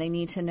 They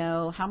need to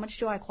know, how much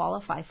do I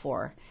qualify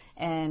for?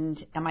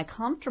 And am I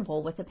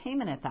comfortable with the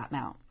payment at that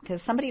amount?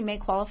 Because somebody may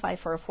qualify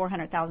for a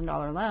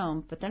 $400,000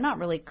 loan, but they're not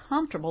really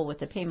comfortable with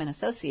the payment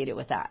associated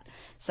with that.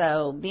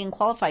 So being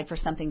qualified for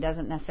something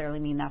doesn't necessarily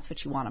mean that's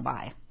what you want to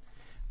buy.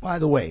 By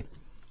the way,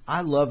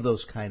 I love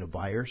those kind of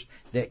buyers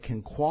that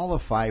can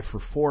qualify for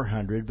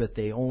 $400, but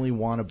they only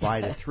want to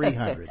buy to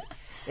 $300.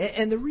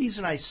 And the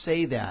reason I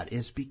say that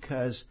is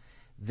because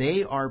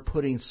they are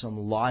putting some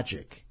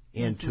logic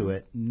into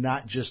it,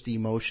 not just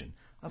emotion.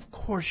 Of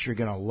course you're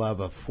going to love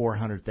a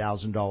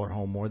 $400,000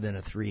 home more than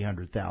a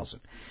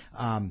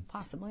 $300,000.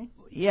 Possibly.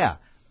 Yeah.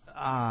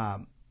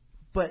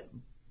 But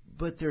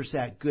there's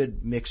that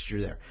good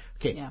mixture there.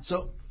 Okay, yeah.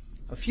 So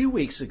a few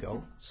weeks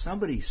ago,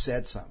 somebody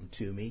said something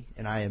to me,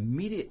 and I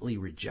immediately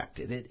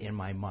rejected it in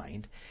my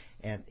mind.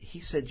 And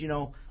he said,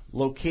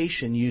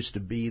 location used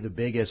to be the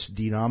biggest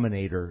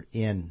denominator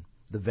in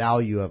the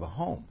value of a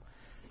home.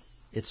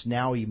 It's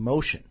now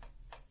emotion.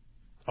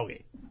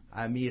 Okay,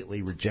 I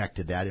immediately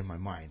rejected that in my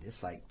mind.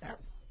 It's like,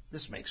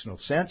 this makes no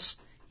sense.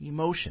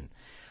 Emotion.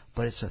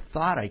 But it's a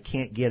thought I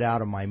can't get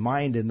out of my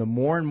mind, and the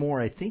more and more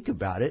I think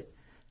about it,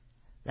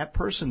 that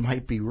person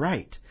might be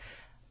right.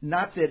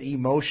 Not that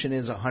emotion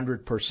is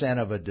 100%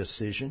 of a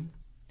decision,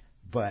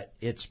 but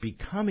it's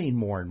becoming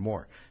more and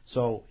more.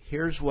 So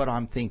here's what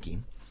I'm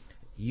thinking.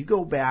 You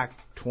go back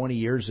 20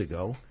 years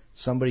ago,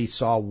 somebody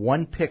saw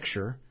one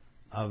picture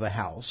of a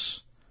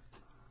house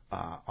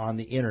on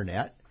the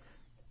internet,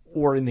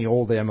 or in the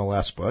old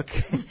MLS book,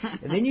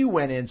 and then you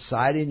went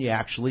inside and you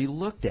actually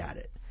looked at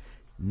it.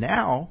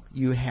 Now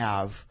you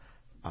have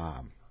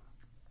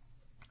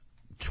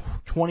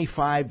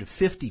 25 to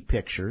 50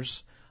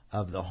 pictures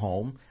of the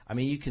home. I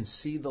mean, you can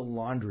see the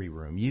laundry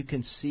room. You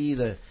can see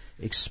the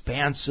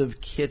expansive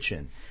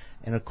kitchen.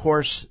 And, of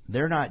course,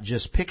 they're not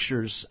just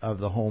pictures of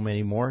the home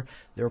anymore.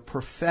 They're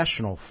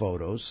professional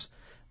photos.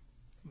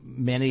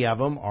 Many of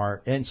them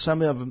are, and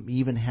some of them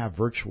even have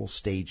virtual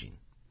staging.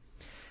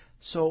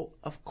 So,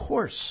 of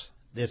course,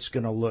 it's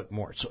going to look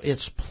more. So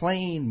it's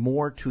playing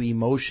more to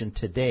emotion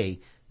today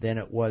than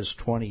it was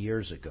 20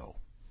 years ago.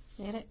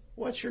 Get it?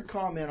 What's your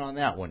comment on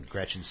that one,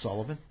 Gretchen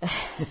Sullivan?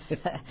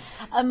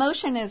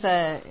 Emotion is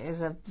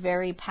a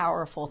very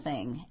powerful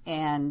thing,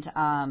 and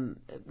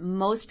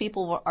most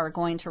people are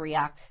going to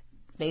react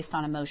based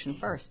on emotion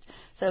first.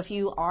 So if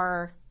you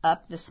are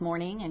up this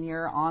morning and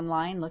you're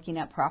online looking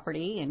at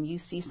property and you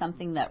see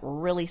something that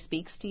really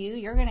speaks to you,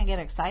 you're going to get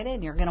excited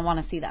and you're going to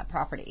want to see that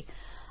property.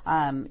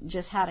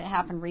 Just had it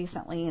happen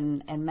recently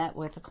and met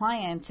with a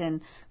client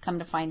and come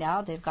to find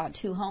out they've got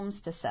 2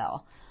 homes to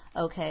sell.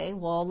 Okay,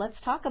 well,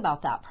 let's talk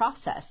about that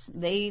process.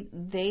 They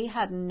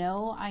had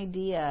no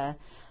idea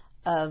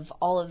of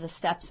all of the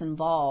steps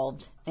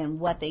involved and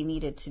what they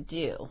needed to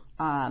do.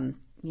 How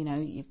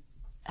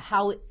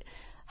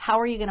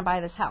are you going to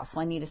buy this house?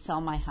 Well, I need to sell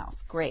my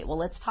house. Great. Well,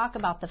 let's talk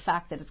about the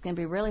fact that it's going to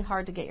be really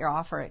hard to get your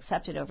offer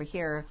accepted over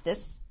here if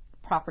this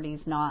property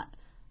is not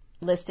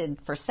listed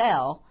for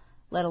sale,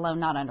 let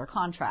alone not under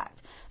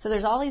contract. So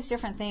there's all these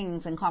different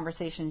things and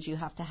conversations you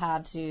have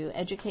to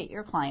educate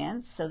your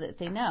clients so that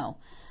they know.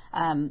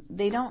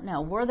 They don't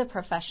know. We're the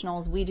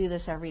professionals. We do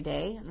this every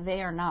day.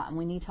 They are not. And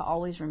we need to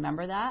always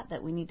remember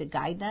that we need to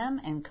guide them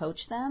and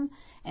coach them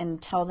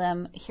and tell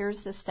them,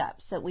 here's the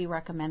steps that we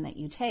recommend that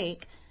you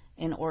take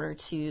in order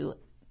to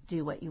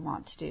do what you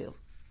want to do.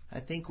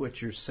 I think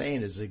what you're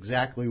saying is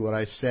exactly what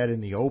I said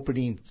in the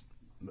opening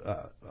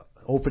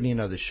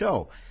of the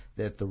show,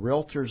 that the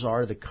realtors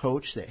are the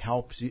coach that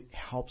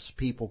helps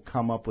people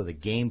come up with a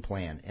game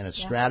plan and a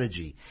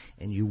strategy,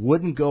 and you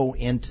wouldn't go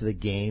into the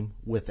game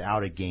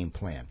without a game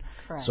plan.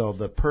 Correct. So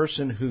the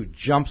person who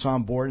jumps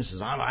on board and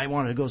says, I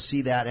want to go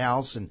see that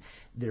house, and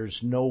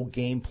there's no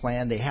game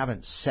plan, they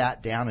haven't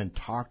sat down and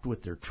talked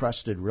with their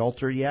trusted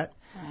realtor yet,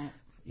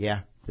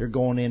 they're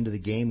going into the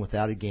game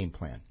without a game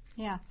plan.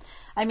 Yeah.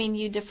 I mean,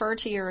 you defer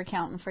to your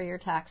accountant for your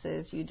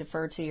taxes. You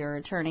defer to your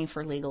attorney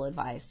for legal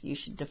advice. You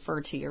should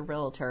defer to your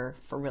realtor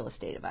for real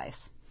estate advice.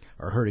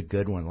 I heard a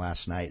good one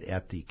last night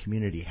at the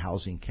Community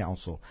Housing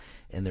Council,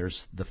 and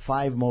there's the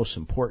 5 most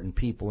important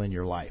people in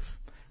your life.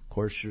 Of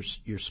course,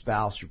 your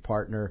spouse, your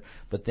partner,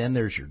 but then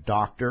there's your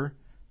doctor,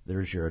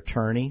 there's your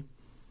attorney,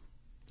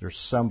 there's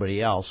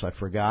somebody else, I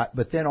forgot,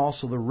 but then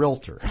also the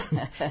realtor.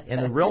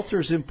 And the realtor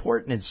is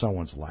important in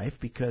someone's life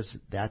because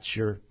that's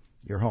your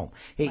home.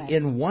 Hey, right.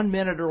 In 1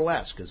 minute or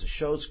less, because the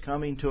show's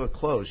coming to a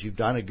close, you've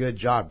done a good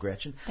job,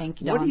 Gretchen.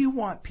 Thank you, Don. What do you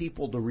want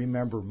people to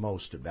remember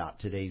most about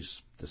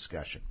today's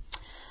discussion?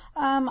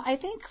 I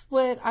think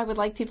what I would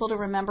like people to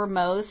remember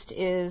most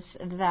is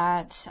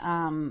that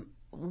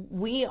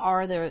we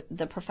are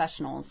the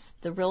professionals.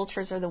 The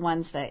realtors are the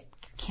ones that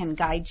can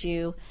guide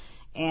you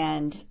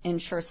and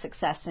ensure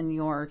success in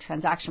your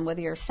transaction. Whether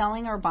you're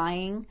selling or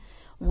buying,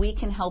 we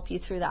can help you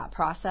through that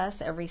process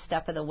every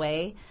step of the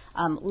way.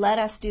 Let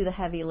us do the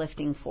heavy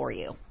lifting for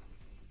you.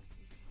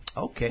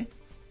 Okay,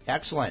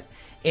 excellent.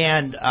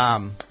 And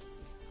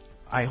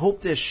I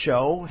hope this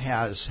show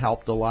has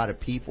helped a lot of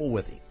people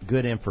with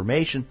good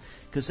information,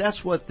 because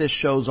that's what this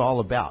show's all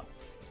about.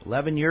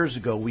 11 years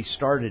ago, we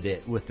started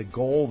it with the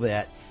goal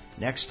that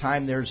next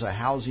time there's a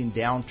housing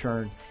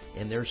downturn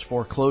and there's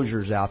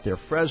foreclosures out there,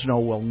 Fresno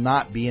will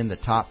not be in the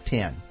top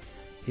 10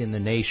 in the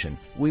nation.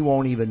 We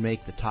won't even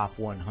make the top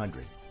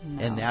 100.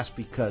 No. And that's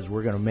because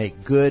we're going to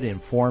make good,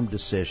 informed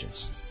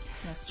decisions.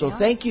 Yes, so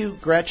thank you,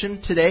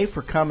 Gretchen, today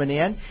for coming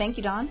in. Thank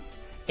you, Don.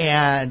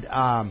 And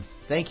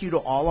thank you to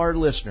all our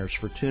listeners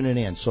for tuning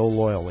in so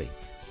loyally.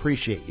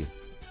 Appreciate you.